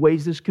there's many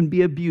ways this can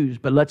be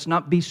abused, but let's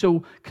not be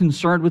so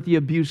concerned with the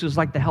abuses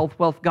like the health,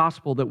 wealth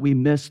gospel that we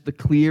miss the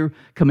clear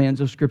commands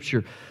of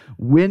Scripture.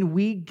 When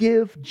we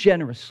give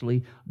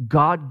generously,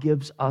 God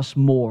gives us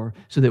more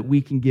so that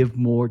we can give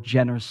more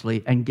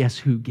generously. And guess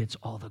who gets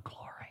all the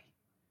glory?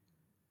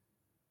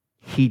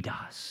 He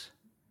does.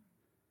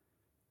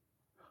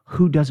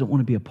 Who doesn't want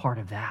to be a part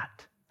of that?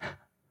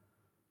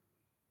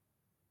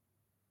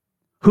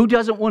 Who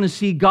doesn't want to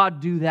see God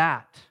do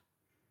that?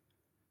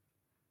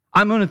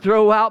 I'm going to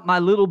throw out my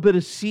little bit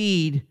of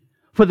seed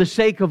for the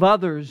sake of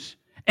others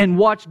and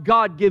watch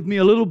God give me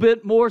a little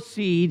bit more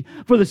seed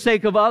for the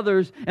sake of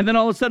others. And then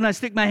all of a sudden I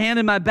stick my hand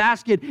in my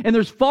basket and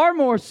there's far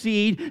more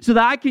seed so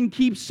that I can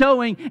keep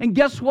sowing. And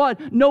guess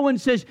what? No one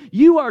says,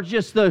 you are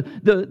just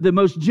the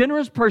most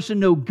generous person.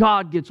 No,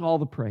 God gets all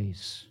the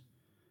praise.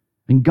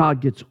 And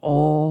God gets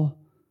all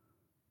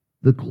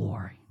the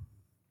glory.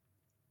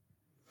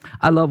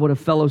 I love what a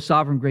fellow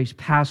Sovereign Grace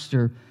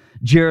pastor,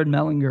 Jared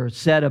Mellinger,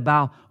 said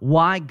about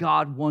why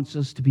God wants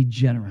us to be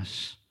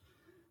generous.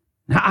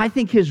 Now, I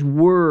think his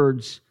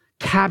words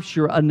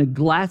capture a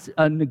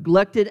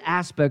neglected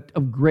aspect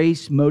of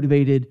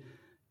grace-motivated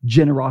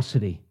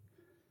generosity.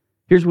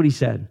 Here's what he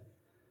said.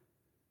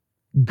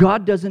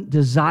 God doesn't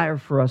desire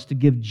for us to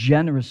give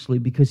generously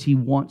because He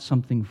wants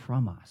something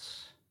from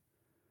us.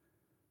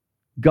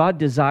 God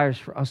desires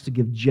for us to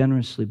give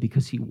generously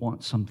because He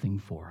wants something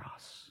for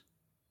us.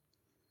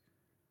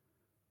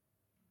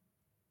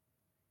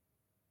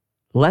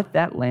 Let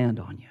that land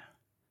on you.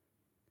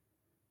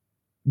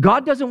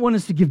 God doesn't want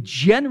us to give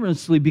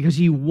generously because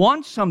He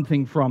wants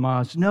something from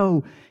us.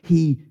 No,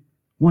 He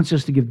wants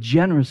us to give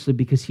generously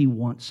because He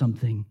wants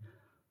something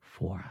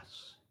for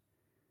us.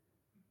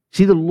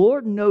 See, the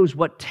Lord knows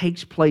what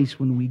takes place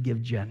when we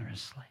give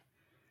generously.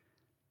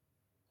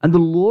 And the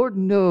Lord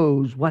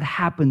knows what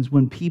happens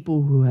when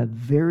people who have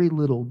very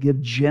little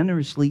give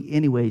generously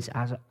anyways,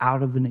 as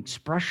out of an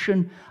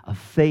expression of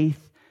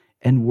faith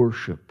and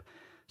worship.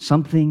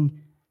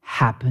 Something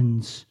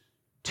happens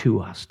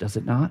to us, does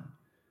it not?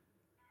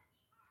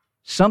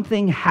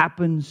 Something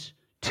happens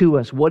to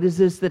us. What is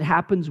this that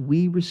happens?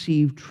 We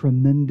receive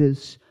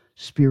tremendous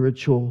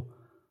spiritual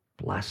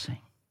blessing.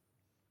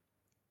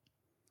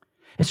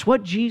 It's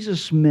what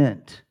Jesus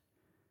meant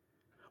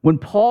when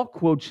Paul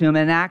quotes Him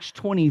in Acts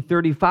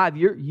 20:35.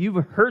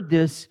 You've heard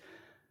this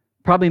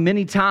probably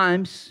many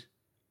times,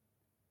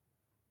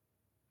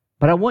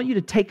 but I want you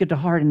to take it to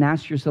heart and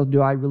ask yourself,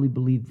 do I really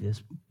believe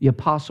this? The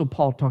Apostle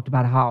Paul talked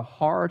about how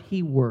hard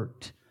he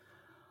worked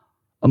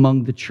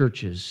among the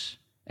churches.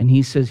 And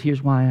he says,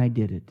 here's why I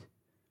did it.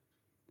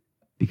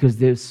 Because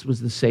this was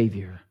the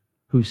Savior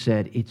who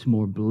said, it's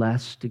more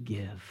blessed to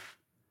give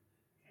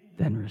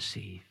than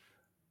receive.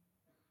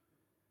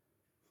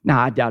 Now,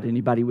 I doubt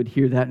anybody would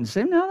hear that and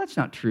say, no, that's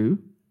not true.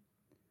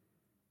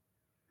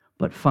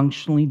 But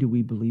functionally, do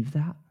we believe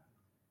that?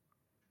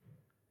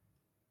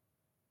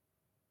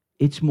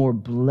 It's more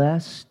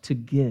blessed to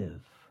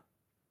give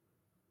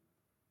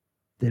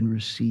than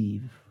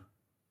receive.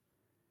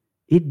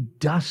 It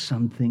does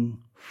something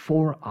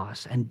for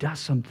us and does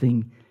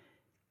something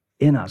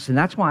in us. And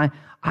that's why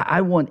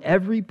I want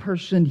every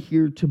person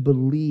here to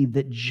believe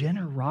that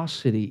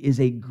generosity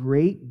is a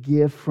great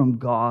gift from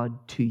God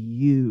to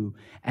you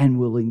and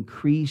will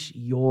increase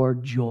your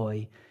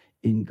joy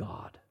in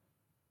God.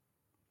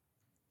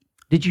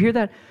 Did you hear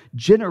that?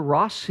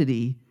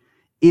 Generosity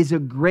is a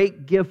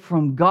great gift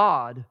from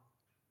God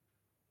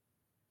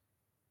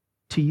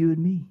to you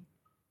and me.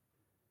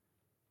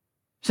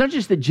 It's not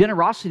just that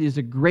generosity is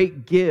a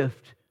great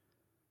gift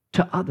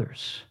to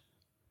others.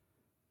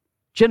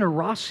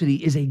 Generosity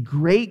is a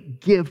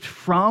great gift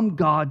from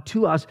God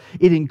to us.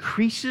 It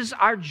increases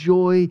our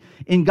joy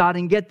in God.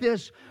 And get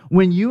this,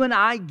 when you and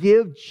I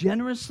give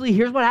generously,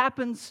 here's what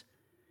happens.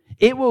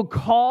 It will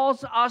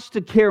cause us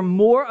to care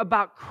more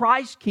about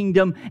Christ's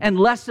kingdom and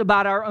less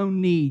about our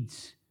own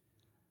needs.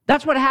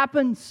 That's what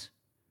happens.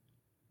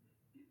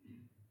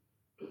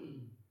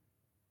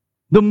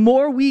 The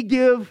more we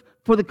give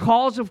for the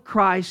cause of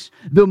Christ,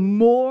 the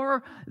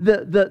more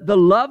the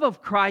love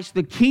of Christ,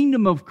 the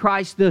kingdom of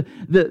Christ,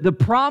 the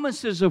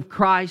promises of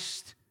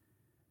Christ,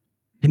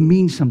 it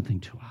means something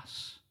to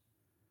us.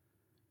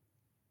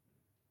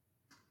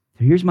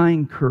 So here's my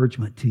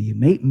encouragement to you.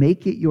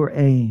 Make it your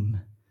aim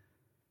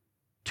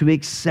to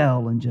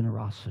excel in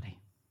generosity.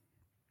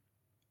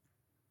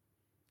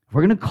 If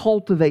we're going to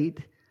cultivate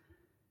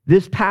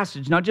this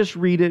passage, not just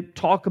read it,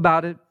 talk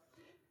about it,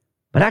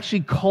 but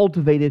actually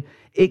cultivate it,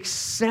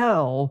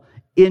 excel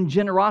in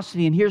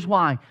generosity. And here's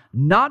why.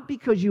 Not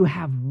because you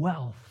have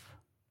wealth,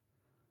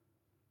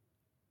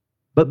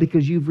 but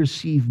because you've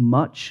received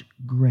much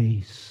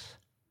grace.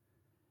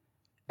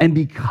 And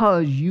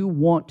because you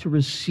want to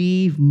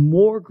receive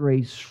more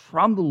grace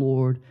from the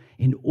Lord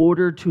in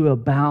order to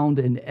abound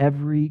in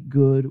every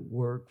good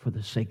work for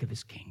the sake of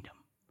His kingdom.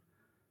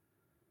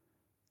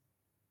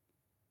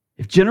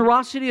 If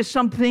generosity is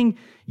something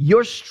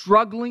you're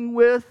struggling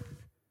with,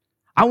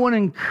 I want to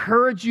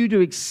encourage you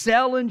to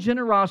excel in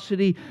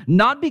generosity,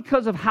 not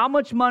because of how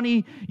much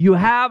money you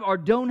have or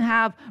don't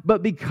have,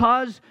 but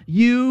because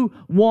you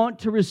want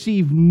to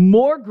receive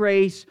more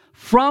grace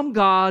from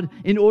God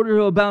in order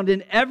to abound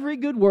in every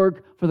good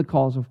work for the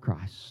cause of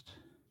Christ.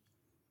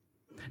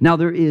 Now,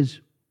 there is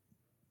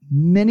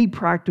many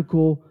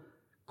practical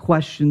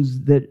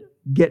questions that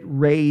get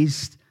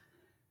raised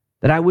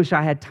that I wish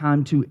I had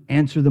time to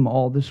answer them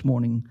all this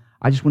morning.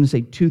 I just want to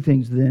say two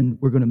things, then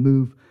we're going to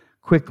move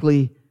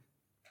quickly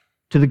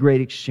to the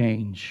great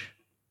exchange.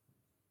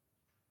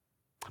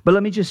 But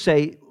let me just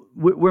say,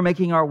 we're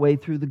making our way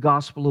through the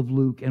Gospel of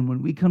Luke, and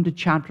when we come to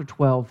chapter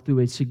 12, through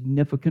a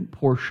significant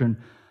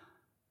portion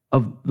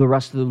of the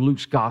rest of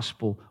Luke's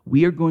Gospel,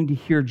 we are going to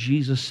hear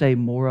Jesus say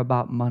more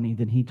about money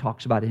than He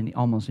talks about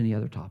almost any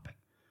other topic.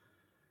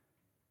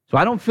 So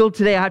I don't feel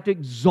today I have to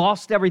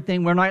exhaust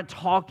everything. We're not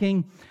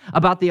talking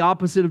about the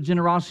opposite of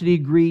generosity,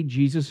 greed.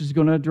 Jesus is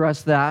going to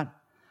address that.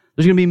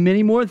 There's going to be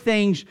many more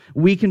things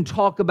we can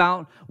talk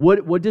about.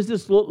 What does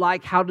this look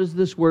like? How does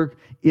this work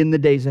in the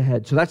days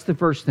ahead? So that's the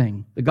first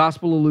thing. The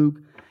Gospel of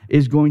Luke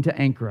is going to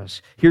anchor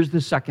us. Here's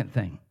the second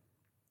thing.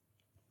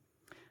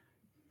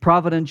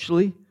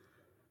 Providentially,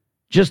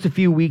 just a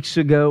few weeks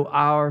ago,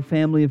 our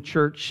family of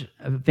churches,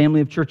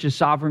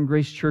 Sovereign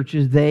Grace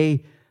Churches,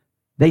 they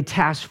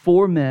tasked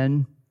 4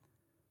 men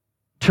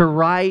to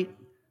write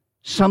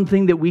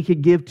something that we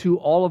could give to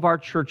all of our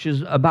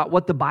churches about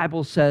what the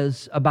Bible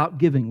says about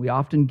giving. We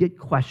often get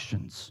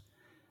questions.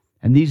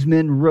 And these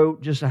men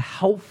wrote just a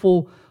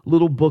helpful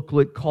little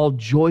booklet called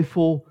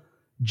Joyful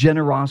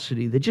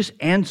Generosity that just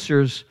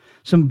answers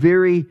some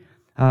very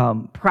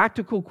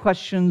practical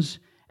questions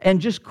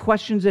and just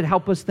questions that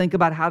help us think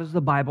about how does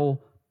the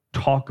Bible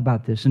talk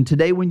about this. And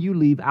today when you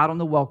leave out on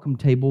the welcome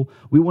table,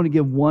 we want to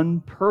give one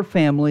per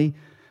family,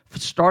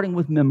 starting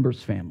with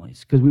members' families,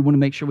 because we want to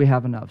make sure we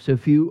have enough. So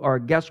if you are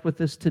a guest with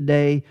us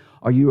today,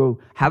 or you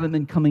haven't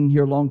been coming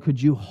here long,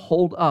 could you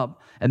hold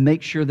up and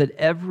make sure that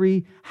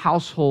every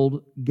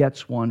household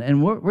gets one?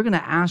 And we're going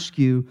to ask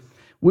you,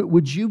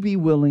 would you be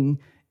willing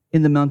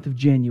in the month of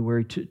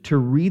January to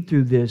read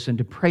through this and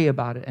to pray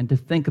about it and to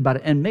think about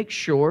it and make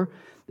sure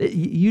that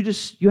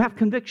you have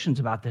convictions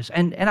about this?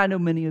 And I know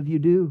many of you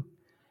do.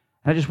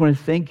 I just want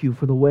to thank you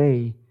for the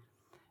way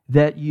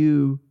that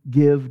you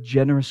give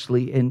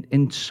generously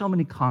in so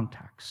many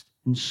contexts,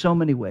 in so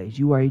many ways.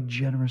 You are a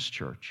generous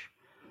church.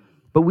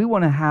 But we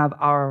want to have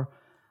our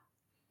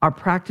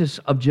practice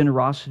of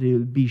generosity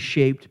be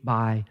shaped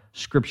by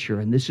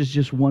Scripture. And this is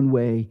just one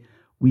way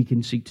we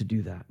can seek to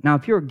do that. Now,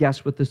 if you're a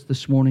guest with us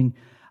this morning,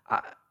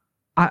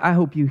 I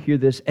hope you hear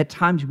this. At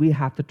times we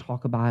have to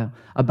talk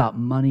about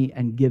money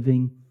and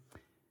giving.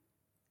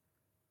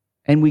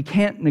 And we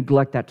can't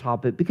neglect that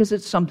topic because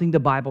it's something the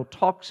Bible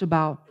talks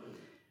about.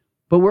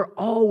 But we're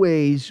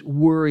always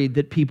worried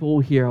that people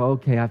will hear,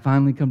 okay, I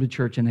finally come to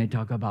church and they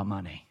talk about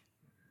money.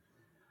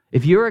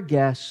 If you're a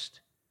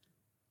guest,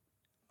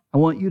 I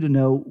want you to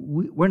know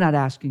we're not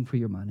asking for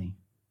your money.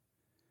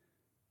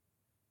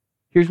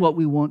 Here's what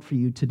we want for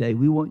you today.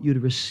 We want you to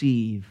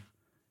receive,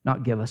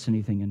 not give us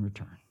anything in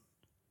return.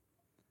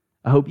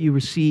 I hope you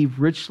receive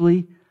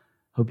richly.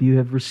 Hope you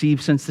have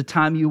received since the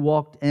time you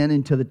walked in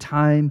until the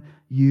time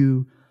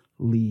you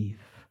leave.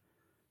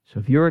 So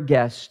if you're a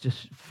guest,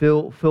 just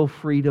feel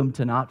freedom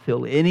to not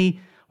feel any.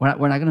 We're not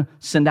going to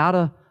send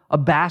out a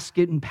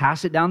basket and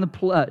pass it down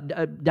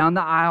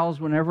the aisles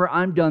whenever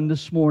I'm done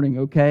this morning,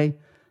 okay?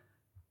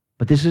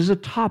 But this is a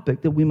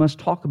topic that we must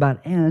talk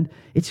about, and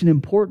it's an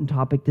important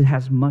topic that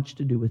has much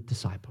to do with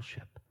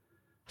discipleship.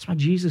 That's why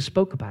Jesus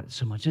spoke about it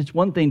so much. It's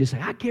one thing to say,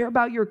 I care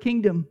about your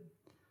kingdom.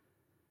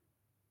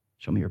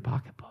 Show me your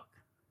pocketbook.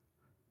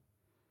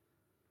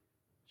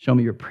 Show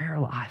me your prayer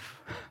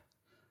life.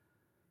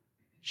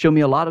 Show me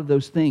a lot of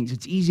those things.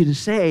 It's easy to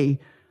say,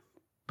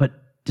 but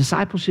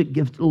discipleship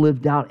gets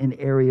lived out in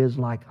areas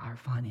like our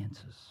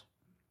finances.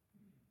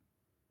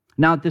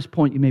 Now, at this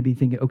point, you may be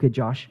thinking, okay,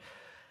 Josh,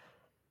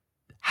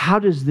 how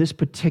does this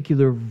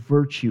particular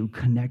virtue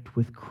connect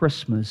with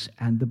Christmas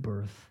and the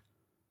birth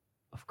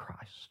of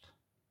Christ?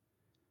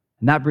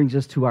 And that brings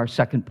us to our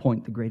second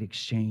point, the great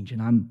exchange.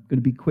 And I'm going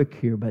to be quick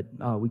here, but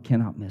we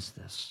cannot miss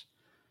this.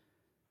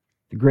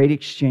 The great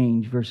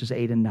exchange, verses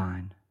 8 and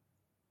 9.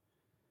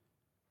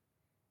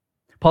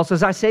 Paul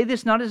says, I say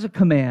this not as a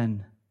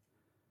command,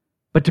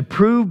 but to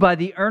prove by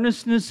the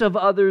earnestness of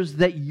others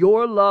that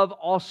your love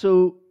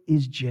also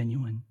is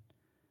genuine.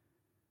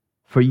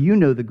 For you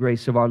know the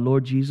grace of our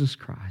Lord Jesus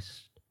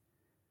Christ,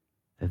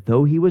 that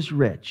though he was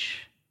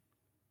rich,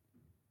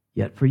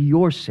 yet for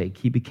your sake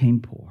he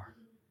became poor,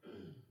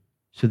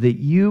 so that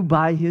you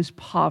by his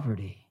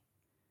poverty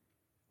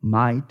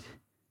might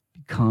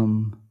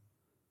become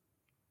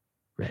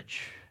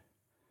rich.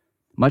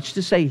 Much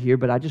to say here,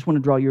 but I just want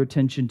to draw your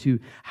attention to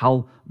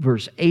how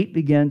verse 8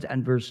 begins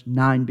and verse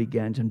 9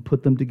 begins and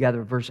put them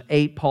together. Verse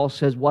 8, Paul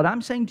says, what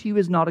I'm saying to you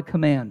is not a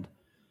command.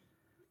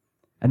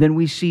 And then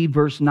we see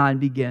verse 9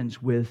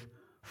 begins with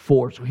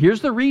for. So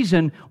here's the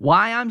reason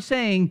why I'm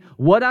saying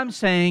what I'm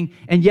saying,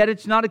 and yet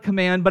it's not a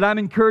command, but I'm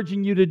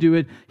encouraging you to do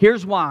it.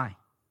 Here's why.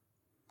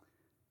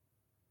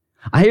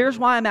 Here's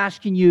why I'm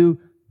asking you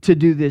to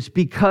do this,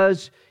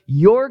 because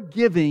your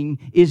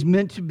giving is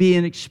meant to be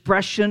an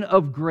expression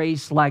of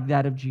grace like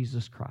that of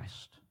Jesus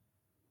Christ.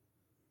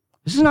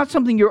 This is not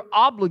something you're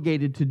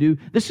obligated to do.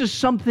 This is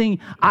something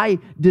I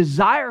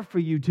desire for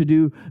you to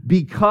do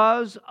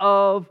because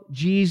of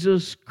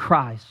Jesus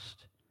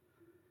Christ.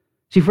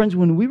 See, friends,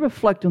 when we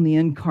reflect on the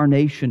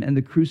incarnation and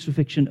the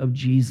crucifixion of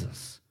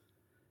Jesus,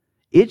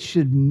 it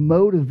should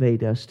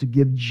motivate us to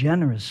give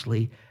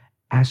generously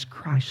as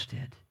Christ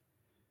did.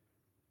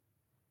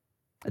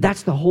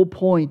 That's the whole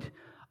point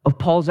of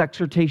Paul's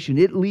exhortation.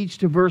 It leads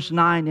to verse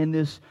 9 in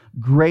this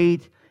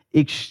great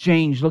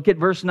exchange. Look at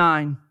verse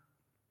 9.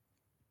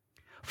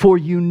 For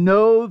you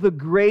know the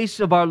grace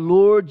of our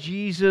Lord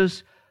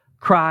Jesus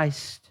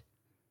Christ,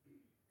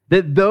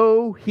 that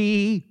though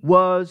he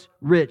was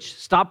rich.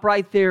 Stop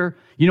right there.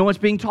 You know what's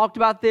being talked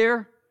about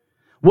there?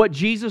 What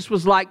Jesus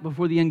was like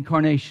before the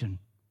incarnation.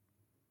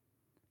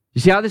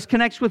 You see how this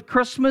connects with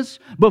Christmas?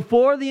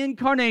 Before the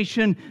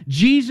incarnation,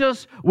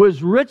 Jesus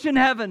was rich in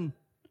heaven.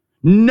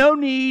 No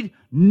need,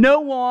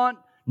 no want,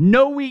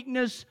 no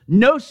weakness,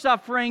 no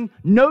suffering,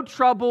 no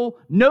trouble,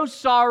 no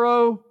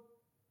sorrow.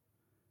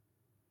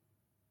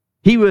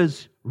 He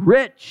was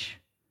rich,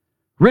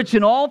 rich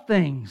in all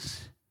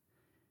things.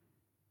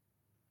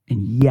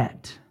 And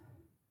yet,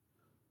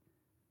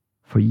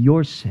 for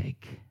your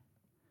sake,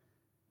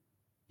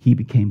 he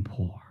became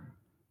poor.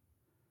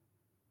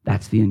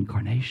 That's the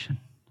incarnation.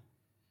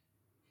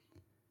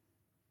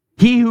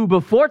 He who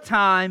before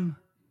time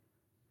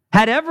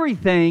had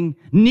everything,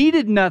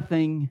 needed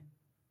nothing,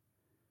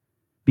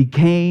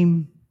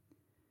 became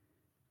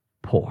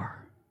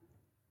poor.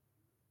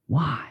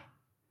 Why?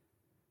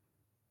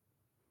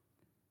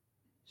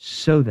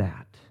 So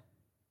that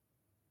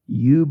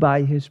you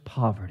by his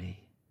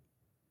poverty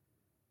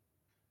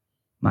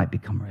might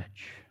become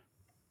rich.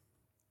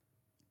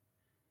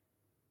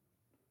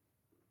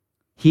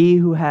 He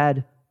who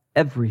had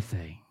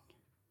everything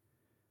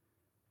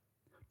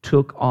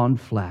took on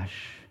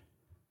flesh,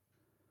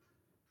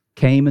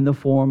 came in the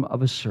form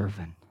of a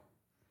servant,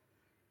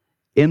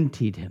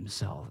 emptied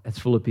himself, as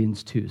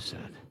Philippians 2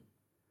 said,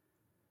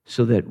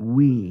 so that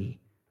we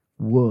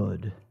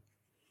would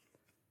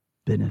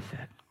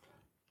benefit.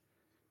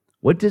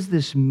 What does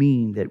this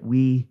mean that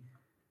we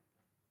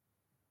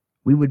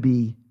would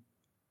be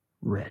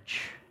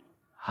rich?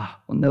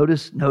 Well,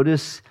 notice,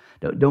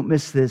 don't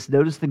miss this.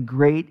 Notice the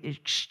great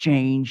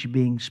exchange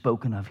being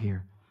spoken of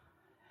here.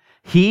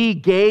 He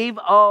gave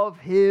of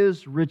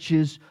his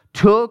riches,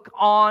 took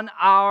on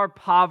our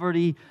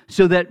poverty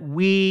so that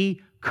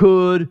we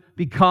could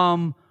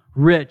become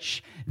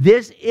rich.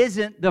 This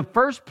isn't the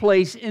first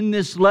place in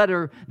this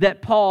letter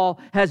that Paul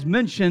has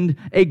mentioned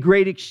a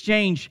great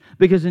exchange,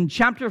 because in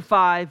chapter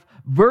 5,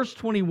 verse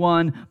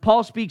 21,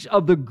 Paul speaks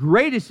of the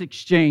greatest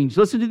exchange.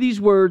 Listen to these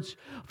words.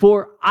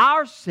 For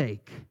our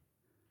sake,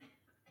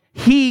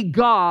 he,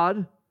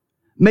 God,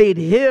 made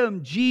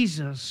him,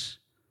 Jesus,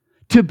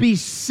 to be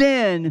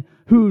sin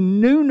who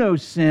knew no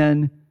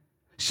sin,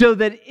 so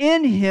that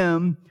in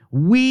him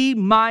we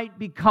might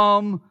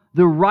become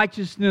the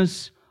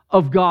righteousness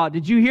of God.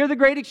 Did you hear the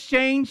great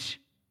exchange?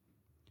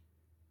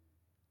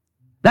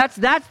 That's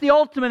the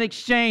ultimate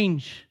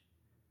exchange.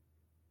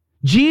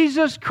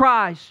 Jesus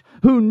Christ,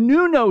 who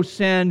knew no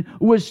sin,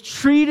 was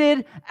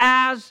treated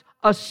as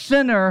a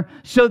sinner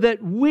so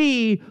that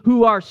we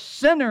who are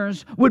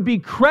sinners would be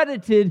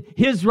credited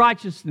his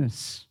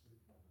righteousness.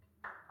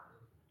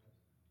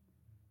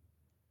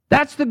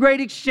 That's the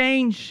great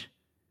exchange.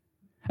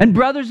 And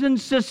brothers and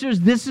sisters,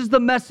 this is the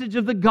message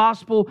of the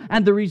gospel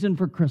and the reason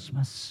for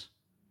Christmas.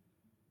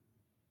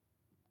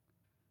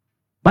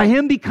 By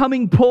Him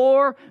becoming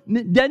poor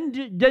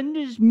doesn't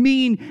just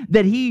mean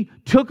that He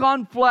took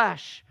on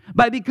flesh.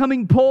 By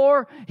becoming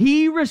poor,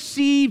 He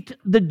received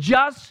the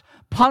just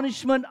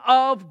punishment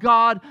of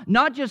God,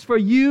 not just for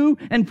you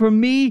and for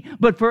me,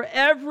 but for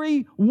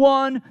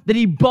everyone that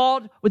He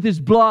bought with His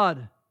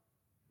blood.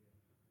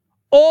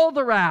 All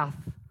the wrath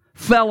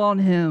fell on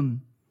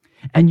Him.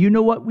 And you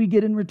know what we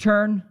get in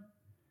return?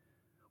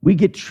 We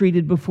get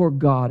treated before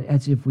God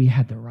as if we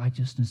had the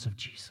righteousness of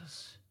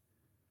Jesus.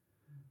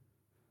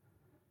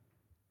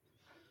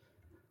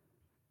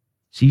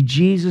 See,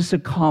 Jesus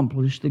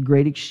accomplished the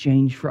great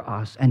exchange for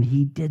us, and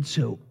He did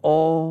so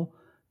all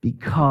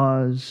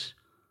because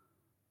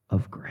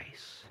of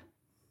grace.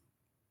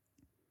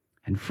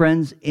 And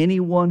friends,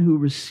 anyone who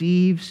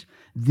receives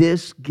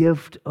this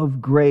gift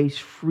of grace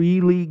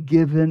freely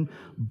given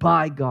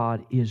by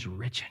God is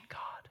rich in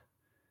God.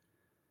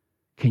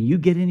 Can you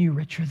get any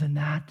richer than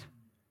that?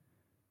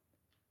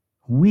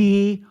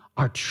 We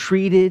are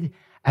treated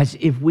as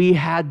if we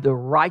had the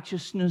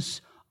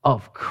righteousness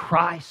of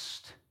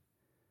Christ.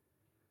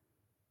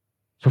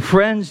 So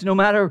friends, no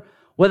matter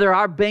whether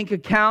our bank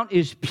account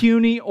is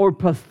puny or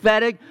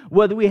pathetic,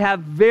 whether we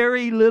have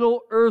very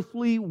little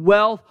earthly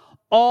wealth,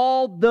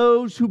 all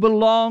those who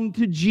belong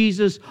to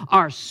Jesus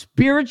are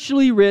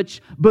spiritually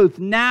rich, both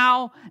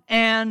now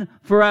and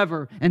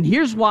forever. And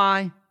here's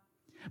why.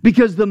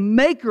 Because the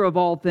Maker of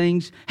all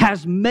things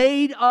has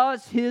made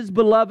us His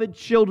beloved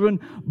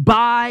children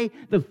by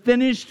the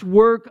finished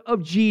work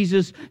of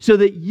Jesus, so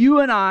that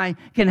you and I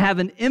can have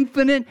an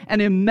infinite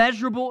and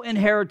immeasurable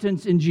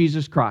inheritance in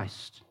Jesus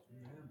Christ.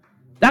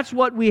 That's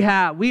what we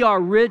have. We are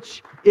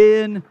rich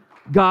in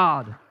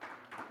God.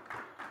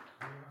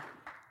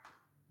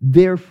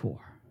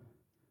 Therefore,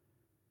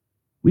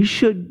 we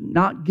should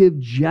not give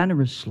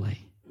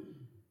generously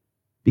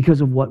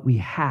because of what we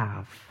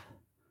have.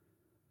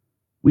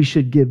 We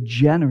should give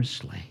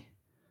generously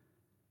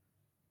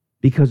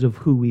because of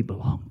who we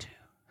belong to.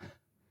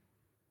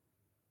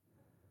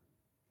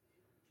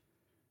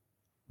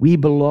 We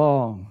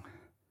belong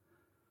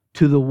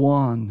to the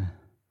one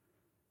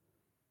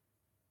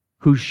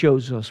who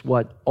shows us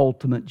what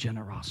ultimate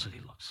generosity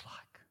looks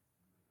like.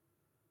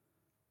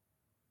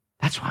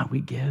 That's why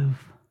we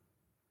give.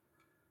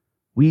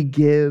 We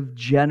give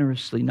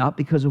generously, not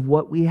because of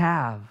what we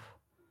have,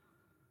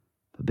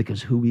 but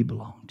because who we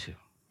belong to.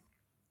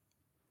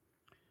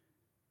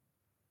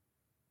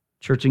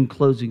 Church, in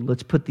closing,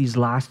 let's put these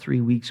last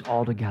 3 weeks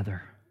all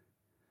together.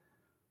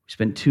 We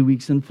spent 2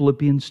 weeks in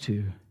Philippians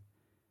 2,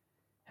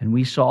 and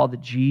we saw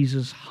that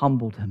Jesus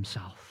humbled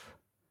Himself,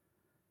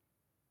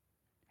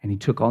 and He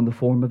took on the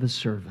form of a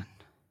servant.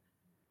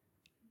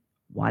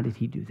 Why did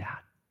He do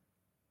that?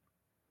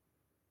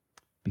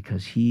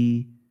 Because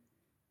He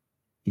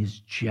is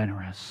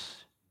generous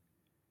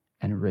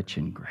and rich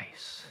in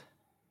grace.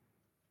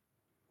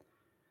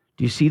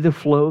 Do you see the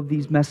flow of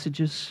these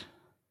messages?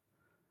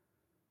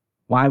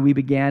 Why we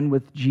began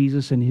with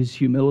Jesus and His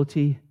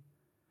humility,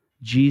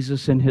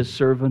 Jesus and His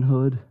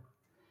servanthood,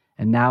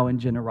 and now in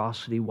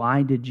generosity.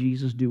 Why did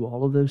Jesus do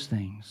all of those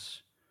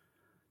things?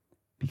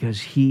 Because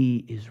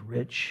He is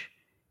rich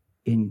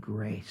in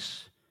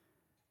grace.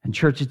 And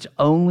church, it's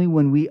only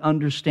when we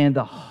understand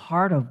the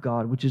heart of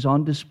God, which is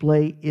on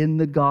display in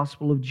the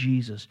gospel of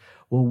Jesus,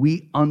 will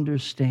we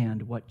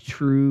understand what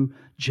true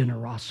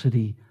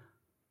generosity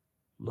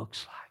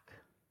looks like.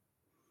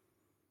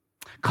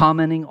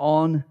 Commenting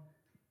on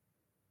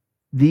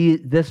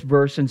this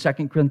verse in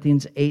 2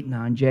 Corinthians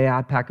 8:9,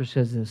 J.I. Packer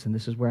says this, and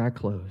this is where I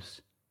close.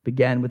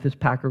 Began with this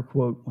Packer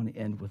quote, I want to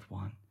end with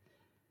one.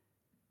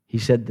 He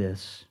said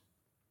this.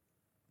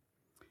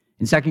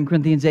 In 2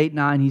 Corinthians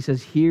 8:9, he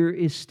says, here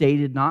is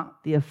stated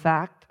not the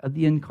fact of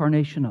the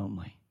incarnation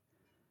only,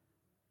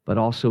 but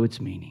also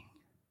its meaning.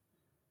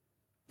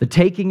 The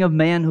taking of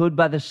manhood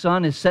by the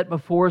Son is set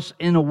before us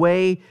in a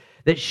way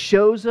that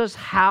shows us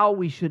how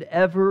we should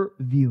ever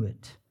view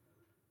it.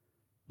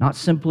 Not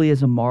simply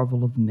as a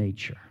marvel of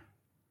nature,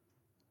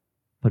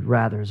 but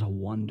rather as a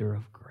wonder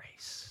of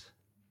grace.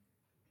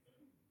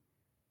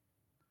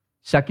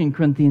 2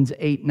 Corinthians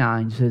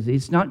 8:9 says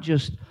it's not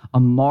just a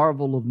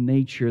marvel of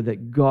nature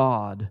that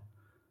God,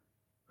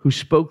 who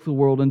spoke the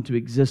world into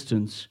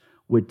existence,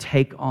 would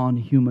take on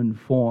human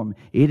form.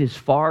 It is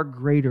far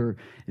greater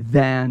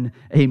than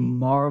a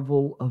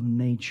marvel of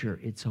nature.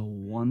 It's a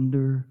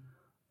wonder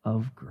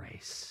of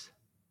grace.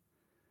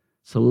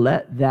 So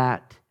let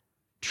that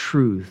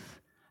truth,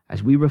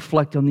 as we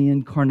reflect on the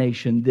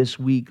incarnation this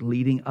week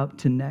leading up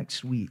to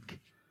next week,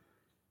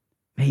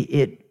 may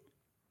it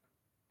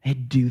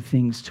do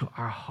things to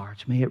our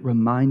hearts. May it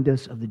remind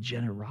us of the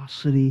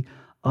generosity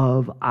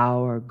of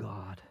our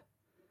God.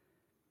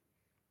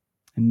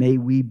 And may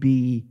we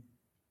be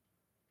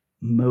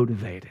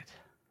motivated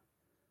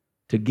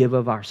to give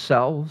of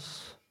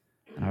ourselves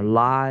and our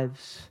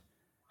lives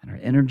and our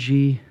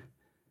energy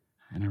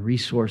and our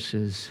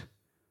resources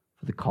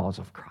for the cause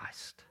of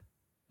Christ.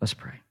 Let's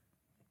pray.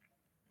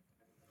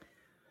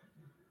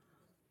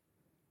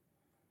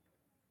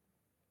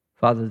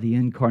 Father, the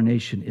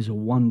incarnation is a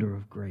wonder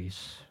of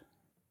grace,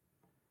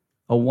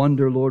 a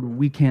wonder, Lord,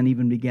 we can't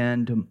even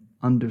begin to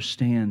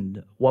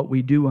understand. What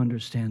we do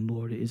understand,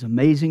 Lord, is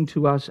amazing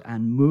to us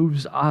and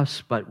moves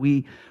us, but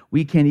we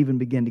can't even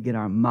begin to get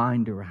our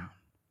mind around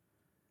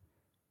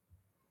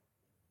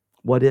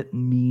what it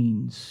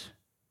means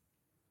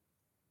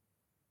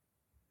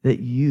that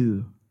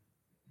you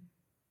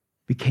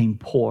became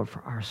poor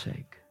for our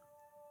sake,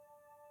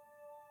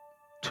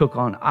 took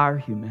on our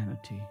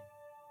humanity,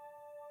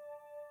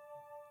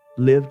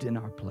 lived in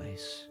our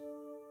place,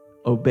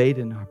 obeyed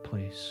in our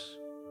place,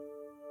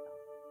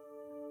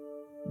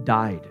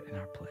 died in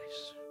our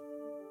place.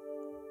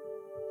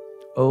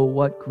 Oh,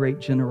 what great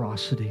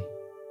generosity.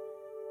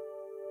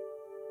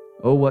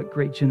 Oh, what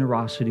great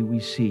generosity we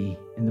see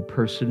in the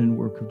person and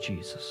work of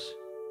Jesus.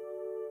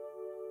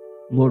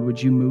 Lord,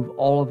 would you move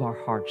all of our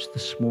hearts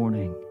this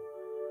morning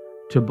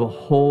to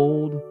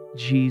behold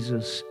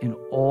Jesus in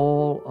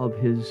all of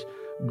his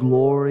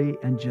glory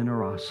and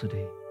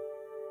generosity.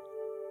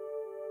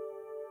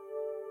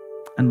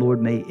 And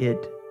Lord, may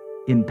it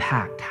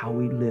impact how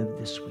we live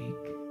this week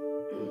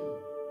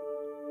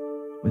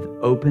with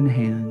open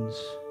hands,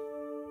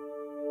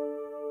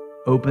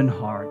 open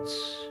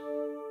hearts,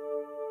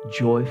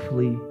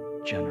 joyfully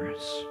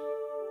generous.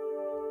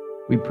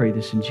 We pray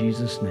this in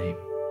Jesus' name.